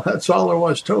 That's all there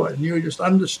was to it. And you just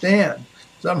understand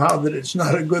somehow that it's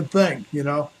not a good thing,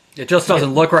 It just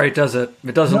doesn't look right, does it?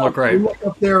 It doesn't look right. You look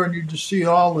up there and you just see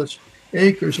all this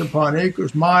acres upon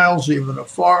acres, miles even, of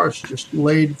forest just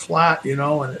laid flat,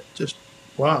 and it just,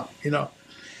 wow,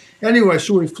 Anyway,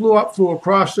 so we flew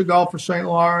across the Gulf of St.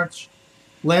 Lawrence,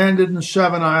 landed in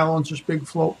Seven Islands, this big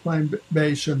float plane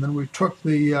basin, then we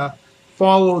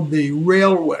followed the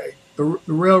railway, the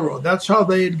railroad. That's how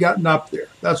they had gotten up there.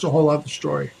 That's a whole other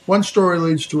story. One story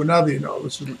leads to another,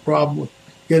 This is the problem with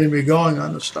getting me going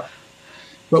on this stuff.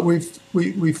 But we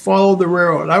followed the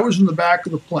railroad. I was in the back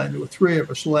of the plane. There were three of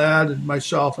us, Ladd and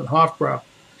myself and Hofbrau.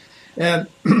 And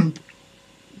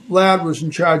Ladd was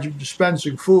in charge of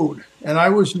dispensing food, and I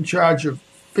was in charge of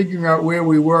figuring out where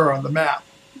we were on the map.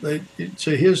 They'd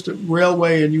say, "Here's the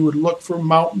railway," and you would look for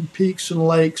mountain peaks and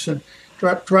lakes and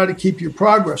try to keep your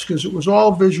progress, because it was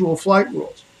all visual flight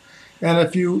rules. And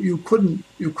if you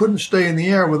couldn't stay in the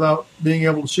air without being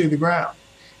able to see the ground.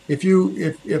 If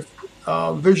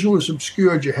visual was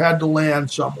obscured, you had to land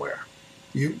somewhere.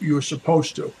 You were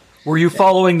supposed to. Were you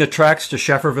following the tracks to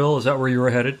Shefferville? Is that where you were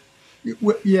headed?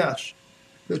 Yes.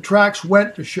 The tracks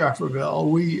went to Shefferville.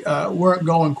 We weren't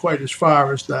going quite as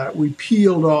far as that. We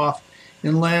peeled off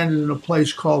and landed in a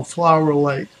place called Flower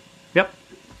Lake. Yep.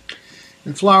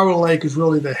 And Flower Lake is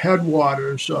really the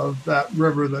headwaters of that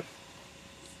river that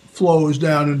flows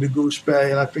down into Goose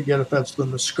Bay. And I forget if that's the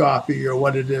Muskogee or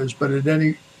what it is. But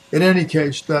in any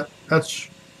case, that's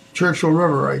Churchill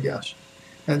River, I guess.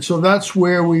 And so that's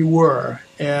where we were.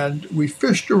 And we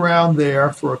fished around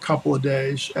there for a couple of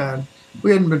days. And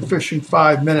we hadn't been fishing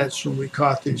 5 minutes when we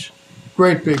caught these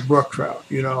great big brook trout,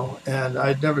 and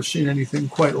I'd never seen anything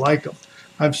quite like them.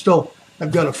 I've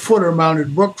got a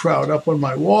footer-mounted brook trout up on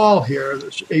my wall here,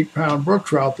 this 8-pound brook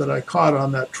trout that I caught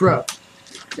on that trip.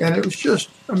 And it was just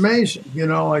amazing,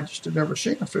 I just had never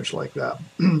seen a fish like that.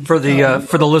 For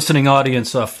the listening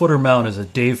audience, footer mount is a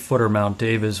Dave Footer mount.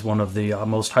 Dave is one of the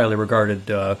most highly regarded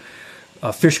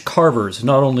fish carvers.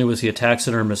 Not only was he a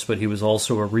taxidermist, but he was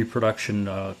also a reproduction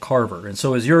carver. And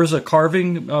so is yours a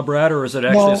carving, Brad, or is it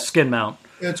actually a skin mount?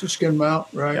 It's a skin mount,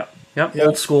 right? Yeah,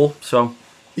 old school. So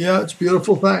yeah, it's a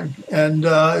beautiful thing. And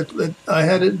I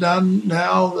had it done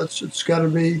now. It's got to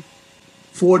be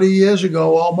 40 years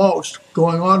ago, almost,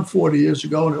 going on 40 years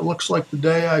ago, and it looks like the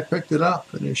day I picked it up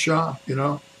in his shop,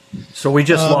 So we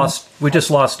just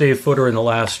lost Dave Footer in the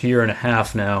last year and a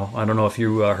half now. I don't know if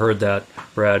you heard that,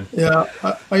 Brad. Yeah,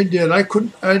 I did.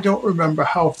 I don't remember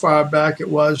how far back it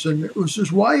was, and it was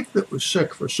his wife that was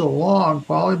sick for so long,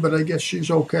 Polly. But I guess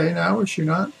she's okay now, is she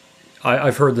not?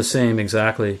 I've heard the same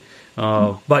exactly.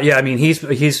 But yeah, I mean,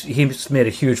 he's made a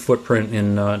huge footprint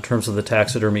in terms of the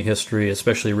taxidermy history,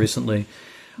 especially recently.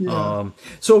 Yeah.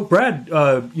 So, Brad,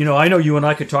 I know you and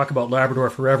I could talk about Labrador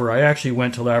forever. I actually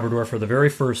went to Labrador for the very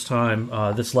first time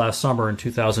this last summer in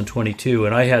 2022,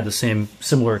 and I had the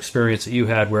similar experience that you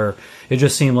had, where it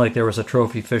just seemed like there was a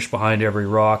trophy fish behind every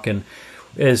rock. And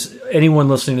as anyone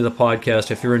listening to the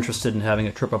podcast, if you're interested in having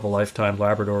a trip of a lifetime,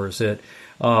 Labrador is it.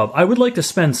 I would like to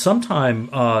spend some time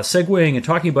segueing and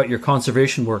talking about your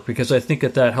conservation work, because I think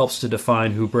that helps to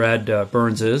define who Brad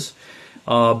Burns is.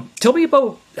 Tell me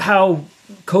about how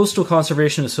Coastal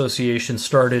Conservation Association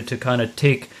started to kind of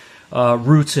take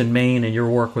roots in Maine and your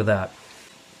work with that.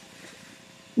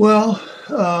 Well,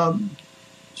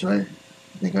 so I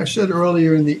think I said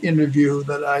earlier in the interview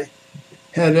that I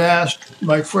had asked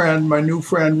my new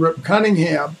friend, Rip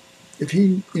Cunningham, if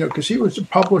he, because he was a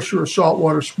publisher of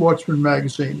Saltwater Sportsman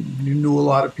magazine. He knew a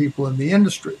lot of people in the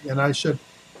industry. And I said,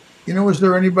 is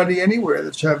there anybody anywhere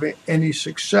that's having any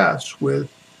success with,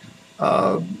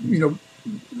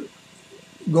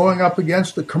 going up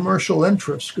against the commercial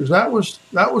interests? Because that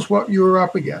was what you were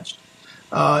up against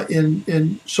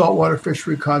in saltwater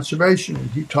fishery conservation. And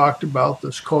he talked about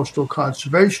this Coastal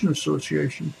Conservation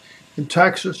Association in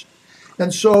Texas.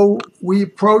 And so we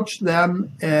approached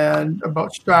them and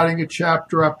about starting a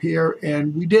chapter up here,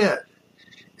 and we did.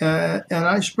 And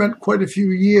I spent quite a few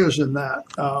years in that.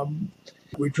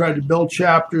 We tried to build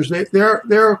chapters.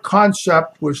 Their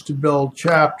concept was to build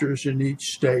chapters in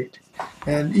each state.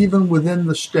 And even within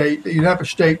the state, you'd have a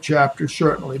state chapter,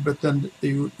 certainly, but then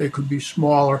they could be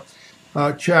smaller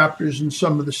chapters in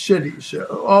some of the cities.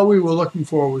 All we were looking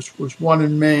for was one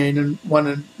in Maine and one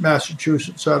in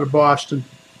Massachusetts out of Boston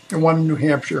and one in New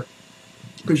Hampshire,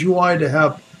 because you wanted to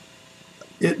have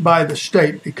it by the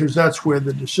state, because that's where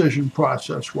the decision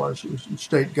process was. It was in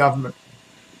state government.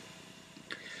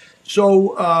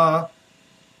 So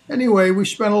anyway, we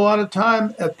spent a lot of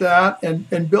time at that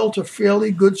and built a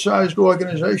fairly good-sized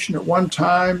organization. At one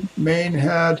time, Maine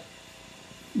had,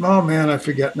 I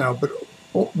forget now, but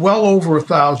well over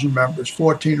 1,000 members,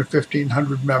 1,400 or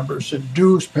 1,500 members, and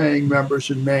dues-paying members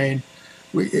in Maine.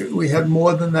 We had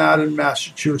more than that in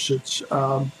Massachusetts,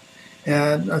 and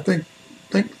I think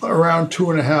around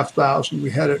 2,500.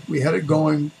 We had it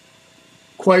going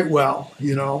quite well,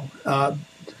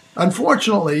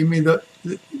 Unfortunately,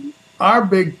 our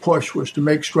big push was to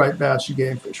make striped bass a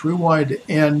game fish. We wanted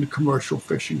to end commercial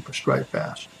fishing for striped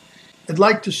bass. I'd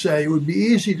like to say, it would be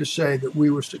easy to say that we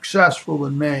were successful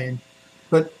in Maine,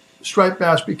 but striped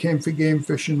bass became for game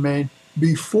fish in Maine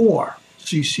before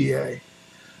CCA.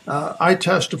 I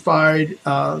testified,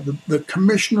 the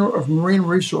Commissioner of Marine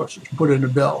Resources put in a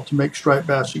bill to make striped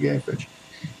bass a game fish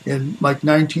in like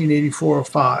 1984 or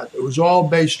 5. It was all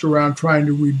based around trying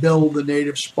to rebuild the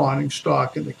native spawning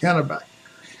stock in the Kennebec.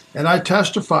 And I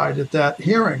testified at that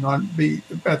hearing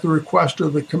at the request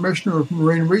of the Commissioner of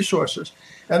Marine Resources,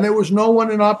 and there was no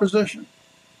one in opposition.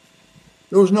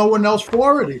 There was no one else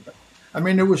for it even. I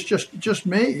mean, it was just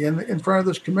me in front of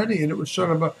this committee, and it was sort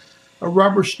of a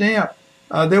rubber stamp.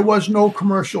 There was no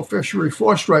commercial fishery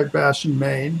for striped bass in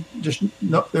Maine.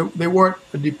 They weren't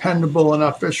a dependable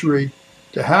enough fishery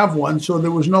to have one, so there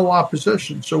was no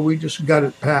opposition. So we just got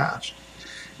it passed,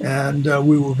 and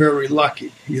we were very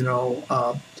lucky,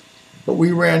 But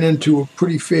we ran into a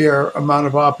pretty fair amount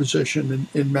of opposition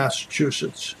in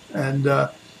Massachusetts and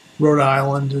Rhode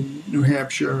Island and New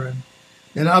Hampshire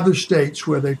and other states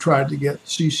where they tried to get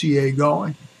CCA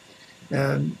going,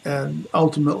 and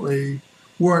ultimately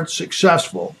weren't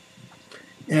successful.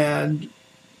 And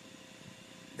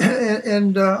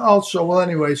also, well,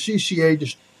 anyway, CCA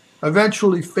just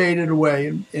eventually faded away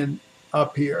in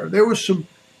up here. There was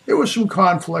some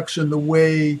conflicts in the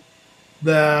way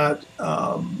that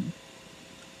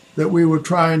that we were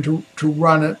trying to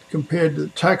run it compared to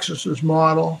Texas's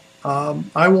model.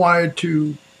 I wanted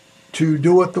to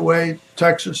do it the way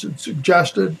Texas had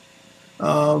suggested.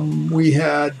 We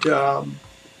get a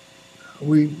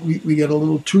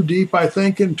little too deep, I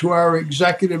think, into our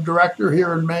executive director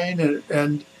here in Maine,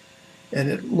 and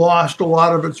it lost a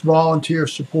lot of its volunteer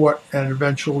support and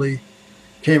eventually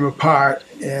came apart.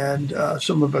 And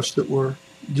some of us that were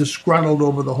disgruntled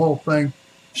over the whole thing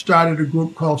started a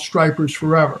group called Stripers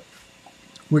Forever,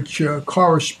 which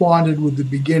corresponded with the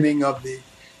beginning of the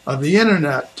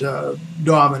internet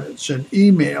dominance and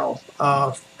email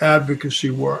advocacy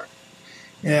work.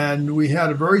 And we had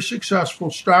a very successful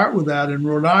start with that in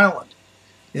Rhode Island.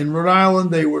 In Rhode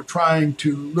Island, they were trying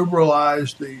to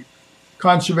liberalize the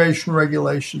conservation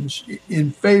regulations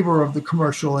in favor of the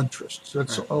commercial interests.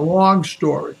 That's a long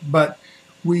story, but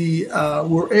we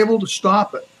were able to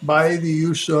stop it by the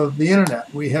use of the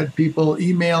internet. We had people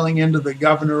emailing into the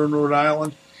governor in Rhode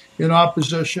Island in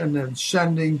opposition and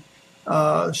sending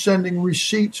sending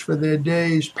receipts for their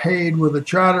days paid with a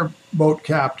charter boat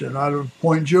captain out of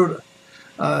Point Judah,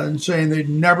 and saying they'd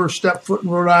never step foot in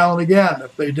Rhode Island again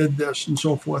if they did this and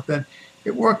so forth. And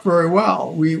it worked very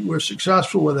well. We were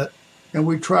successful with it, and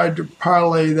we tried to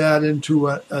parlay that into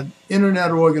an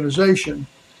internet organization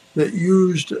that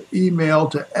used email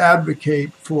to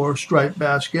advocate for striped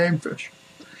bass game fish.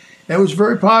 It was a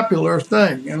very popular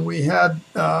thing, and we had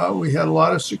a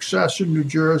lot of success in New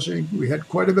Jersey. We had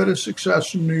quite a bit of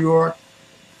success in New York,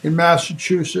 in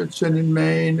Massachusetts, and in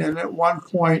Maine. And at one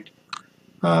point,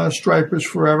 Stripers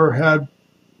Forever had,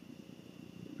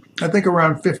 I think,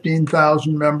 around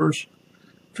 15,000 members,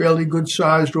 fairly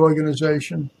good-sized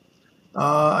organization.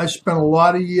 I spent a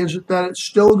lot of years at that. It's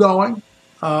still going.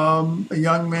 A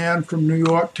young man from New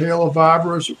York, Taylor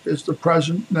Vavra, is the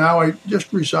president now. I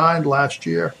just resigned last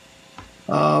year.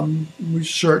 We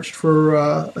searched for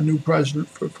a new president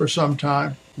for some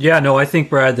time. Yeah, no, I think,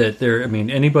 Brad, that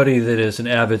anybody that is an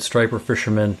avid striper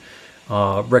fisherman,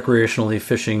 recreationally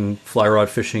fishing, fly rod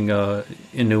fishing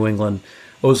in New England,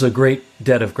 owes a great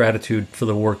debt of gratitude for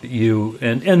the work that you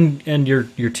and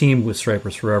your team with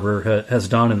Stripers Forever has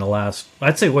done in the last,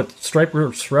 I'd say,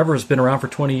 Stripers Forever has been around for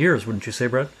 20 years, wouldn't you say,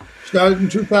 Brad? Started in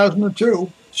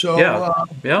 2002. So,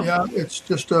 yeah, it's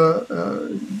just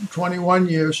 21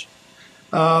 years.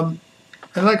 And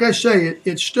like I say,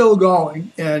 it's still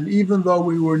going. And even though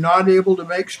we were not able to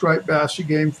make striped bass a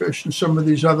game fish in some of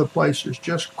these other places,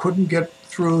 just couldn't get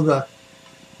through the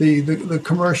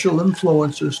commercial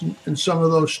influences in some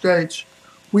of those states,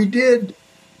 we did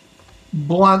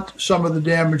blunt some of the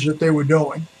damage that they were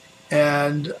doing.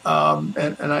 And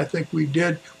I think we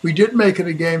did make it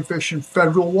a game fish in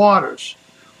federal waters.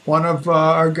 One of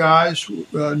our guys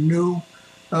knew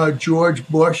George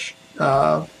Bush,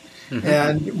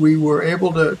 and we were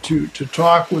able to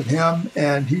talk with him,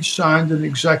 and he signed an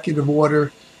executive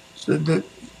order that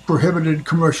prohibited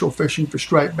commercial fishing for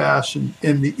striped bass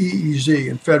in the EEZ,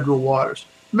 in federal waters,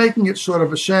 making it sort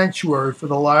of a sanctuary for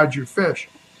the larger fish.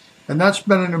 And that's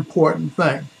been an important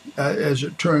thing, as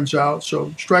it turns out.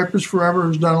 So Stripers Forever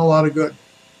has done a lot of good.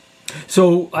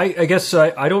 So I guess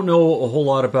I don't know a whole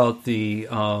lot about the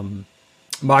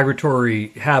migratory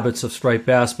habits of striped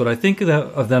bass, but I think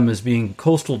of them as being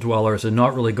coastal dwellers and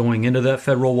not really going into that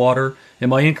federal water.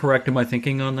 Am I incorrect in my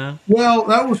thinking on that? Well,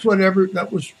 that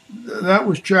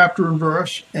was chapter and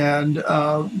verse, and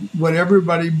what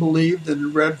everybody believed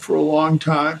and read for a long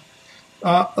time.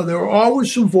 There were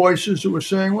always some voices that were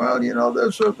saying, well,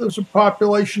 there's a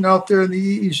population out there in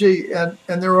the EEZ,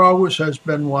 and there always has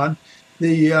been one.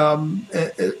 One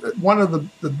of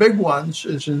the big ones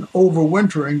is in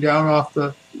overwintering down off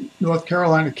the North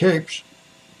Carolina Capes.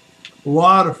 A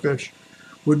lot of fish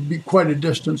would be quite a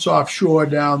distance offshore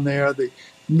down there.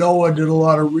 NOAA did a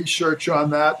lot of research on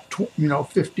that,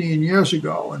 15 years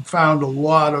ago, and found a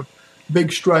lot of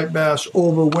big striped bass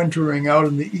overwintering out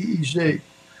in the EEZ.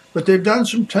 But they've done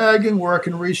some tagging work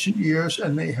in recent years,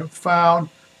 and they have found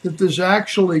that there's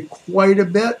actually quite a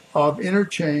bit of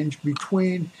interchange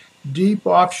between deep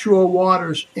offshore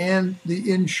waters and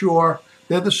the inshore.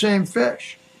 They're the same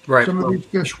fish. Right. Some of these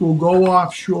fish will go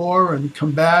offshore and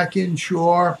come back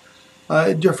inshore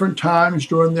at different times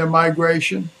during their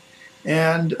migration.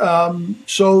 And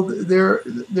so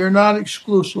they're not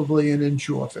exclusively an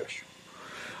inshore fish.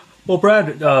 Well,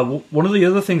 Brad, one of the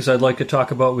other things I'd like to talk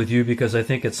about with you, because I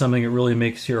think it's something that really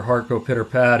makes your heart go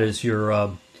pitter-pat, is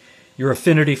your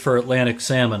affinity for Atlantic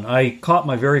salmon. I caught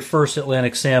my very first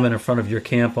Atlantic salmon in front of your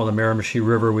camp on the Miramichi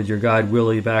River with your guide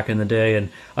Willie back in the day, and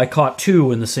I caught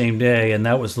two in the same day, and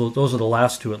those are the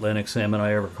last two Atlantic salmon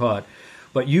I ever caught.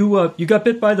 But you got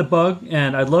bit by the bug,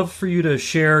 and I'd love for you to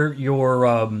share your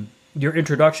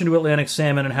introduction to Atlantic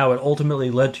salmon and how it ultimately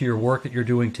led to your work that you're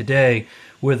doing today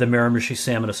with the Miramichi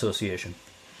Salmon Association.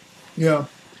 Yeah.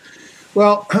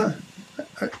 Well,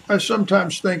 I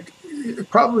sometimes think it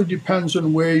probably depends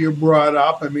on where you're brought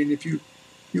up. I mean, if you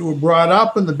were brought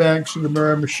up in the banks of the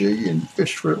Miramichi and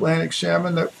fished for Atlantic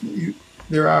salmon,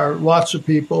 there are lots of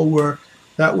people where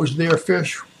that was their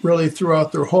fish really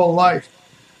throughout their whole life.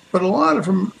 But a lot of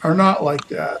them are not like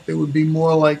that. They would be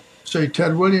more like, say,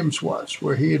 Ted Williams was,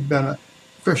 where he had been a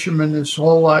fisherman his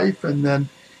whole life, and then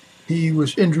he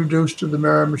was introduced to the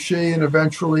Miramichi, and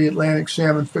eventually Atlantic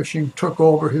salmon fishing took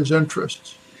over his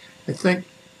interests. I think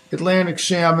Atlantic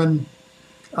salmon,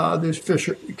 these fish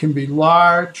can be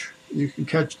large. You can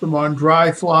catch them on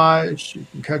dry flies. You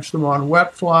can catch them on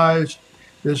wet flies.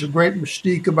 There's a great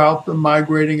mystique about them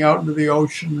migrating out into the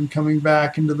ocean and coming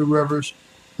back into the rivers.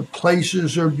 The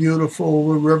places are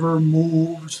beautiful. The river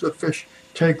moves. The fish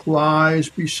take lies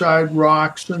beside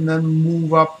rocks and then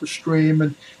move up the stream.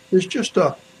 And there's just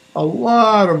a a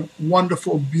lot of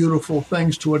wonderful, beautiful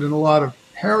things to it and a lot of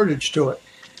heritage to it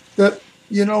that,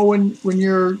 when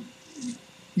you're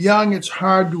young, it's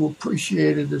hard to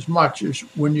appreciate it as much as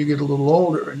when you get a little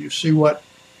older and you see what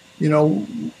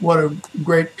a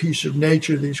great piece of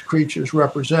nature these creatures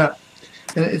represent.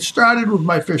 And it started with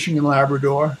my fishing in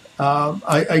Labrador.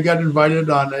 I got invited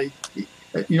on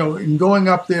in going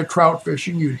up there trout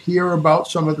fishing, you'd hear about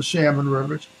some of the salmon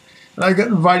rivers. And I got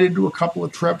invited to a couple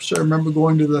of trips. I remember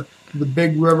going to the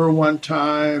Big River one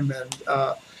time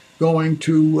and going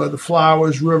to the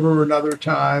Flowers River another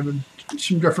time and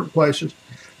some different places.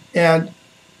 And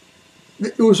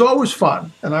it was always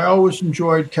fun, and I always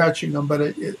enjoyed catching them, but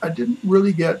I didn't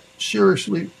really get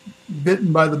seriously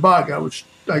bitten by the bug. I was,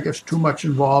 I guess, too much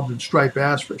involved in striped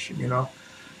bass fishing,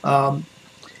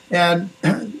 and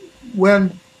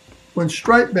when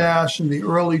striped bass in the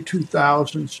early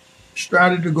 2000s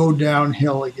started to go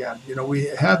downhill again, we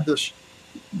had this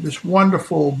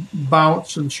wonderful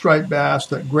bounce in striped bass,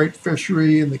 that great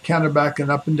fishery in the Kennebec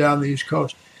and up and down the East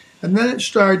Coast. And then it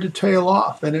started to tail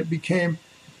off, and it became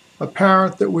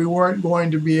apparent that we weren't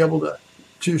going to be able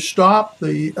to stop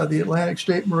the Atlantic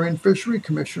State Marine Fishery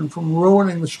Commission from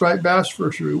ruining the striped bass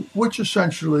fishery, which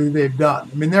essentially they've done.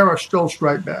 I mean, there are still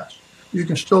striped bass. You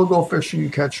can still go fishing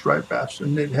and catch striped bass,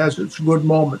 and it has its good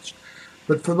moments.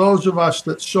 But for those of us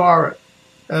that saw it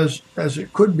as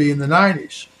it could be in the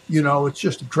 90s, it's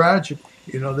just a tragedy.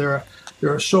 There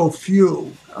are so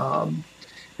few.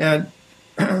 And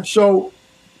so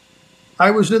I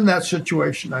was in that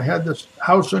situation. I had this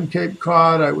house on Cape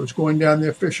Cod. I was going down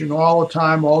there fishing all the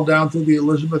time, all down through the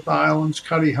Elizabeth Islands,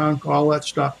 Cutty Hunk, all that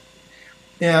stuff.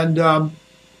 And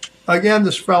again,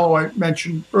 this fellow I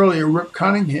mentioned earlier, Rip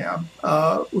Cunningham,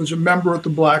 was a member at the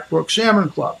Blackbrook Salmon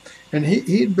Club. And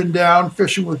he'd been down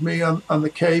fishing with me on the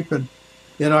Cape. And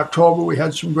in October, we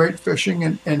had some great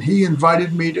fishing. And he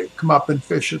invited me to come up and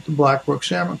fish at the Blackbrook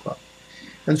Salmon Club.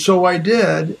 And so I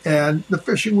did, and the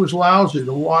fishing was lousy.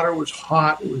 The water was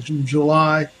hot. It was in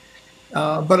July.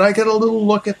 But I got a little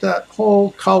look at that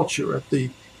whole culture at the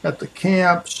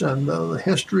camps and the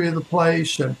history of the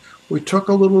place. And we took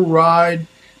a little ride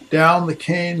down the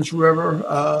Cairns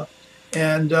River.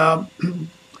 And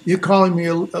you're calling me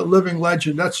a living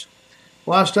legend. That's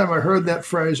last time I heard that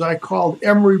phrase, I called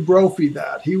Emery Brophy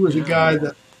that. He was a guy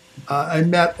that I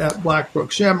met at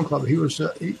Blackbrook Salmon Club. He was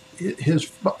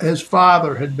his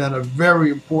father had been a very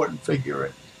important figure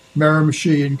in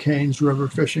Miramichi and Cairns River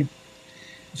fishing.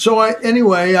 So I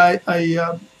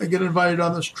get invited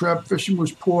on this trip. Fishing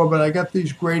was poor, but I got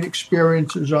these great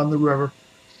experiences on the river.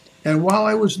 And while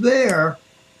I was there,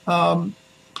 right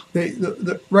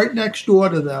next door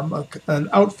to them, an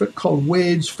outfit called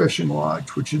Wade's Fishing Lodge,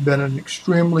 which had been an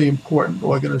extremely important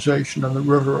organization on the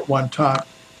river at one time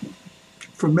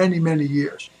for many, many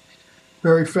years.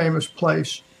 Very famous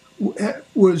place.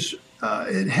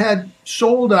 It had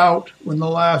sold out when the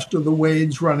last of the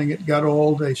Wades running it got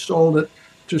old. They sold it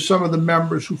to some of the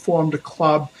members who formed a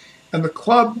club, and the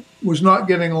club was not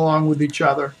getting along with each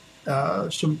other.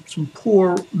 Some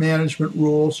poor management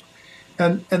rules,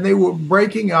 and they were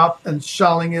breaking up and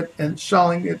selling it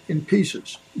in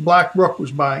pieces. Blackbrook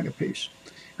was buying a piece,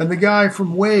 and the guy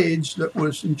from Wade's that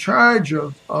was in charge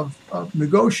of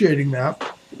negotiating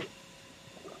that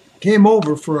came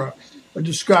over for a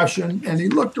discussion, and he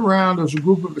looked around. There was a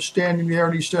group of us standing there,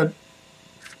 and he said,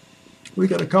 "We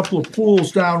got a couple of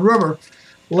pools downriver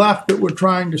left that we're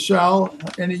trying to sell.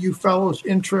 Any of you fellows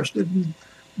interested in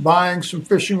buying some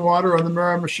fishing water on the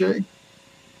Miramichi?"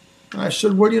 And I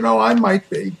said, "Well, I might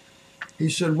be." He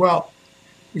said,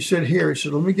 "Here," he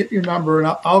said, "let me get your number, and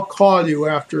I'll call you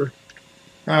after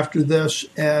this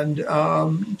and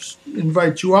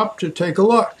invite you up to take a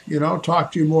look,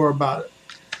 talk to you more about it."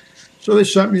 So they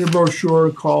sent me a brochure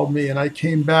and called me, and I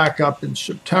came back up in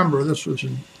September. This was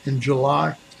in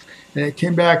July. And I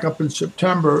came back up in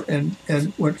September and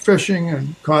went fishing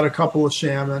and caught a couple of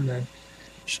salmon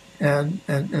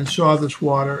and saw this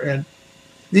water. And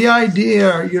the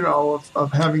idea,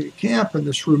 of having a camp in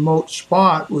this remote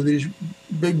spot with these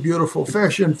big, beautiful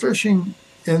fish, and fishing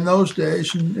in those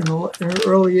days, in the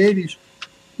early 80s,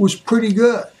 was pretty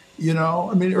good,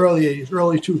 early 80s,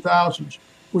 early 2000s.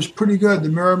 Was pretty good. The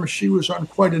Miramichi was on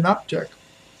quite an uptick.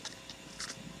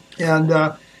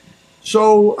 And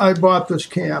so I bought this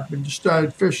camp and just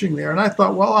started fishing there. And I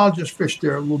thought, well, I'll just fish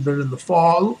there a little bit in the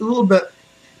fall, a little bit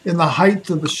in the height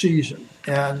of the season.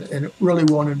 And it really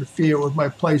won't interfere with my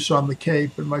place on the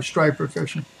Cape and my striper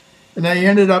fishing. And I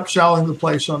ended up selling the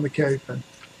place on the Cape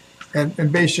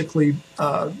and basically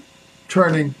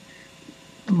turning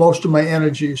most of my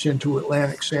energies into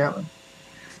Atlantic salmon.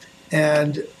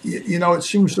 And, it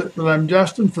seems that I'm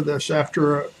destined for this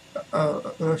after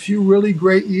a few really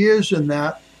great years in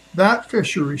that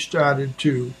fishery started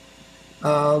to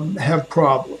have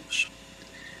problems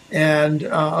and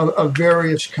of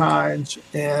various kinds.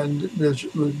 And there's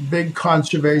a big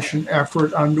conservation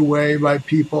effort underway by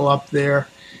people up there.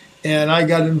 And I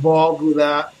got involved with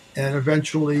that. And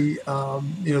eventually,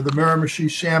 the Miramichi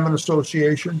Salmon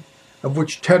Association, of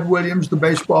which Ted Williams, the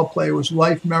baseball player, was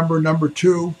life member number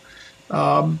 2.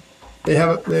 They've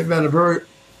had a very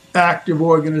active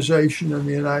organization in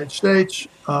the United States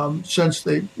since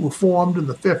they were formed in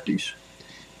the 50s.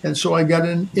 And so I got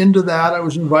into that. I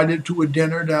was invited to a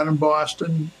dinner down in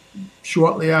Boston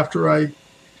shortly after I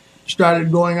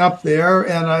started going up there,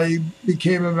 and I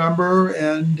became a member.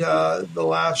 And the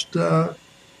last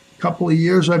couple of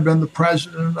years, I've been the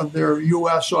president of their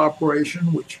U.S.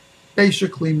 operation, which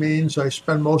basically means I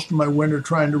spend most of my winter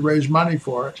trying to raise money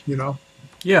for it,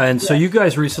 Yeah, and so you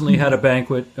guys recently had a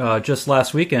banquet just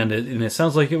last weekend, and it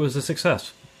sounds like it was a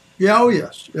success. Yeah, oh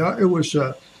yes. Yeah, it was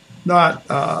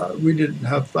we didn't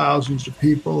have thousands of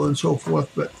people and so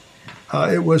forth, but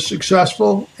it was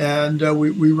successful, and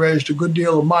we raised a good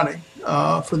deal of money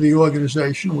for the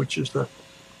organization, which is the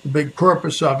big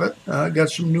purpose of it. Got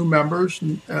some new members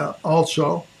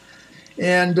also.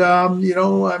 And,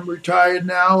 I'm retired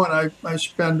now, and I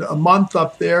spend a month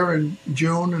up there in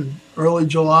June and early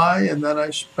July, and then I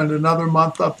spend another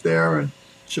month up there in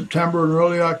September and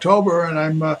early October, and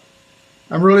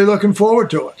I'm really looking forward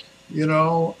to it.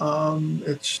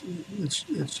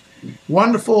 It's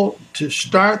wonderful to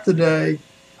start the day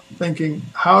thinking,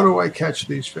 how do I catch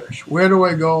these fish? Where do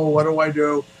I go? What do I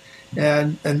do?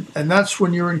 And that's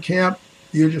when you're in camp,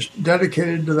 you're just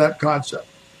dedicated to that concept,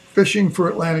 fishing for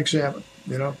Atlantic salmon,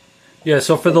 Yeah,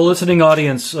 so for the listening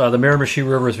audience, the Miramichi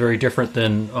River is very different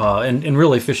than, and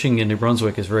really fishing in New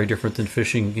Brunswick is very different than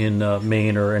fishing in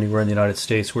Maine or anywhere in the United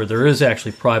States where there is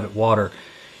actually private water.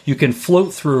 You can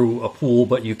float through a pool,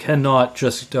 but you cannot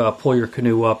just pull your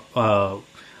canoe up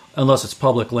unless it's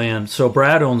public land. So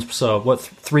Brad owns,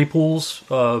 3 pools?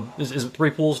 Is it 3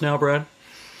 pools now, Brad?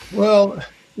 Well,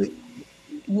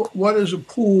 what is a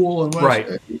pool? And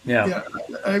right. Yeah.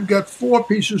 I've got 4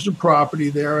 pieces of property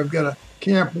there. I've got a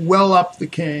camp well up the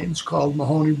Canes called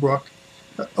Mahoney Brook.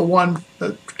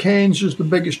 Canes is the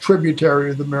biggest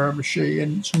tributary of the Miramichi,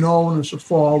 and it's known as the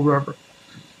Fall River.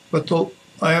 But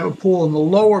I have a pool in the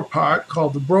lower part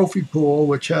called the Brophy Pool,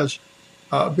 which has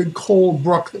a big cold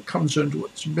brook that comes into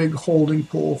it. It's a big holding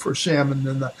pool for salmon,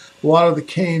 and a lot of the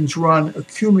Canes run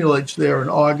accumulates there in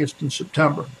August and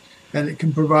September, and it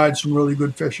can provide some really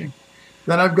good fishing.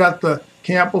 Then I've got the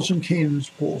Campbell's and Keenan's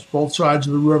pools, both sides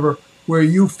of the river, where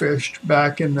you fished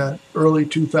back in the early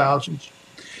 2000s.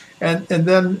 And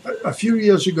then a few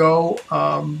years ago,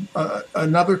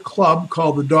 another club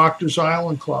called the Doctors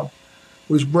Island Club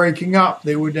was breaking up.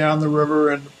 They were down the river,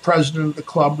 and the president of the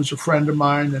club was a friend of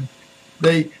mine. And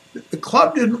the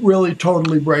club didn't really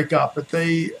totally break up, but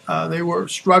they were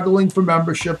struggling for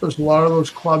membership, as a lot of those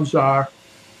clubs are,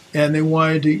 and they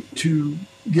wanted to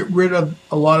get rid of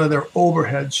a lot of their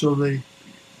overhead. So they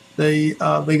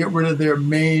get rid of their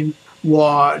main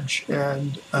lodge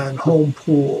and home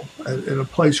pool at a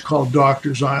place called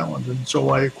Doctors Island, and so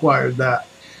I acquired that.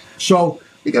 So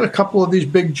we got a couple of these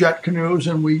big jet canoes,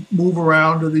 and we move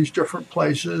around to these different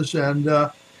places, and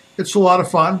it's a lot of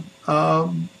fun.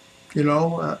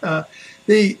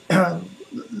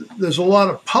 There's a lot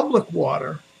of public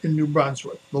water in New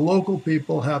Brunswick. The local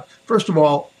people have, first of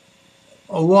all,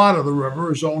 a lot of the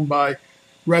river is owned by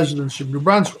residents of New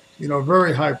Brunswick, a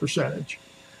very high percentage.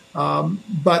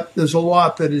 But there's a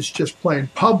lot that is just plain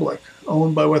public,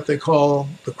 owned by what they call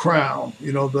the Crown,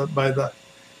 by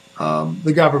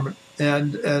the government.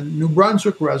 And New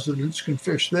Brunswick residents can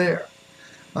fish there.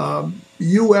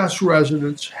 U.S.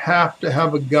 residents have to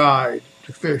have a guide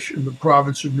to fish in the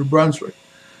province of New Brunswick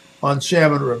on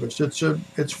salmon rivers. It's to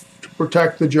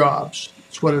protect the jobs.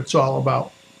 It's what it's all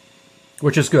about.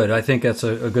 Which is good. I think that's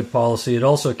a good policy. It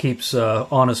also keeps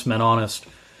honest men honest.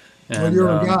 And, well, you're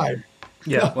a guide.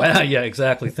 Yeah, well, yeah,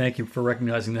 exactly. Thank you for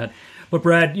recognizing that. But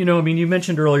Brad, you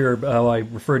mentioned earlier how I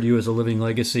referred to you as a living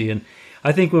legacy, and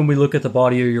I think when we look at the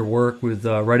body of your work with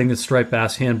writing the Striped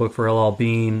Bass Handbook for L.L.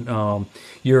 Bean,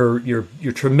 your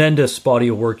tremendous body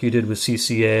of work you did with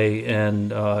CCA,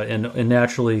 and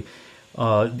naturally,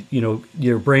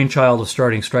 your brainchild of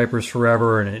starting Stripers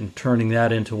Forever and turning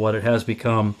that into what it has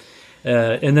become,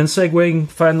 and then segueing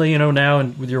finally, now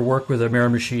and with your work with the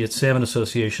Miramichi Salmon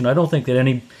Association, I don't think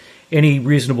that any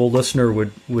reasonable listener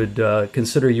would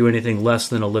consider you anything less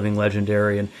than a living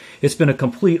legendary. And it's been a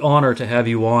complete honor to have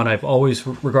you on. I've always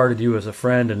regarded you as a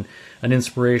friend and an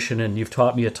inspiration, and you've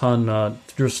taught me a ton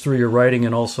just through your writing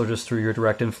and also just through your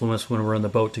direct influence when we're in the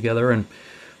boat together. And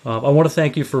I want to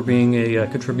thank you for being a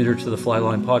contributor to the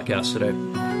Flyline podcast today.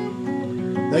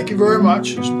 Thank you very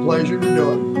much. It's a pleasure to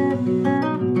do it.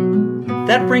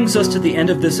 That brings us to the end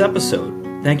of this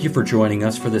episode. Thank you for joining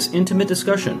us for this intimate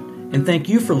discussion, and thank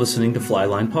you for listening to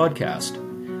Flyline Podcast.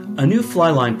 A new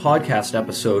Flyline Podcast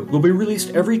episode will be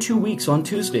released every 2 weeks on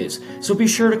Tuesdays, so be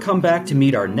sure to come back to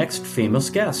meet our next famous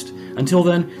guest. Until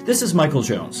then, this is Michael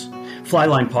Jones.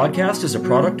 Flyline Podcast is a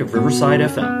product of Riverside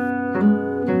FM.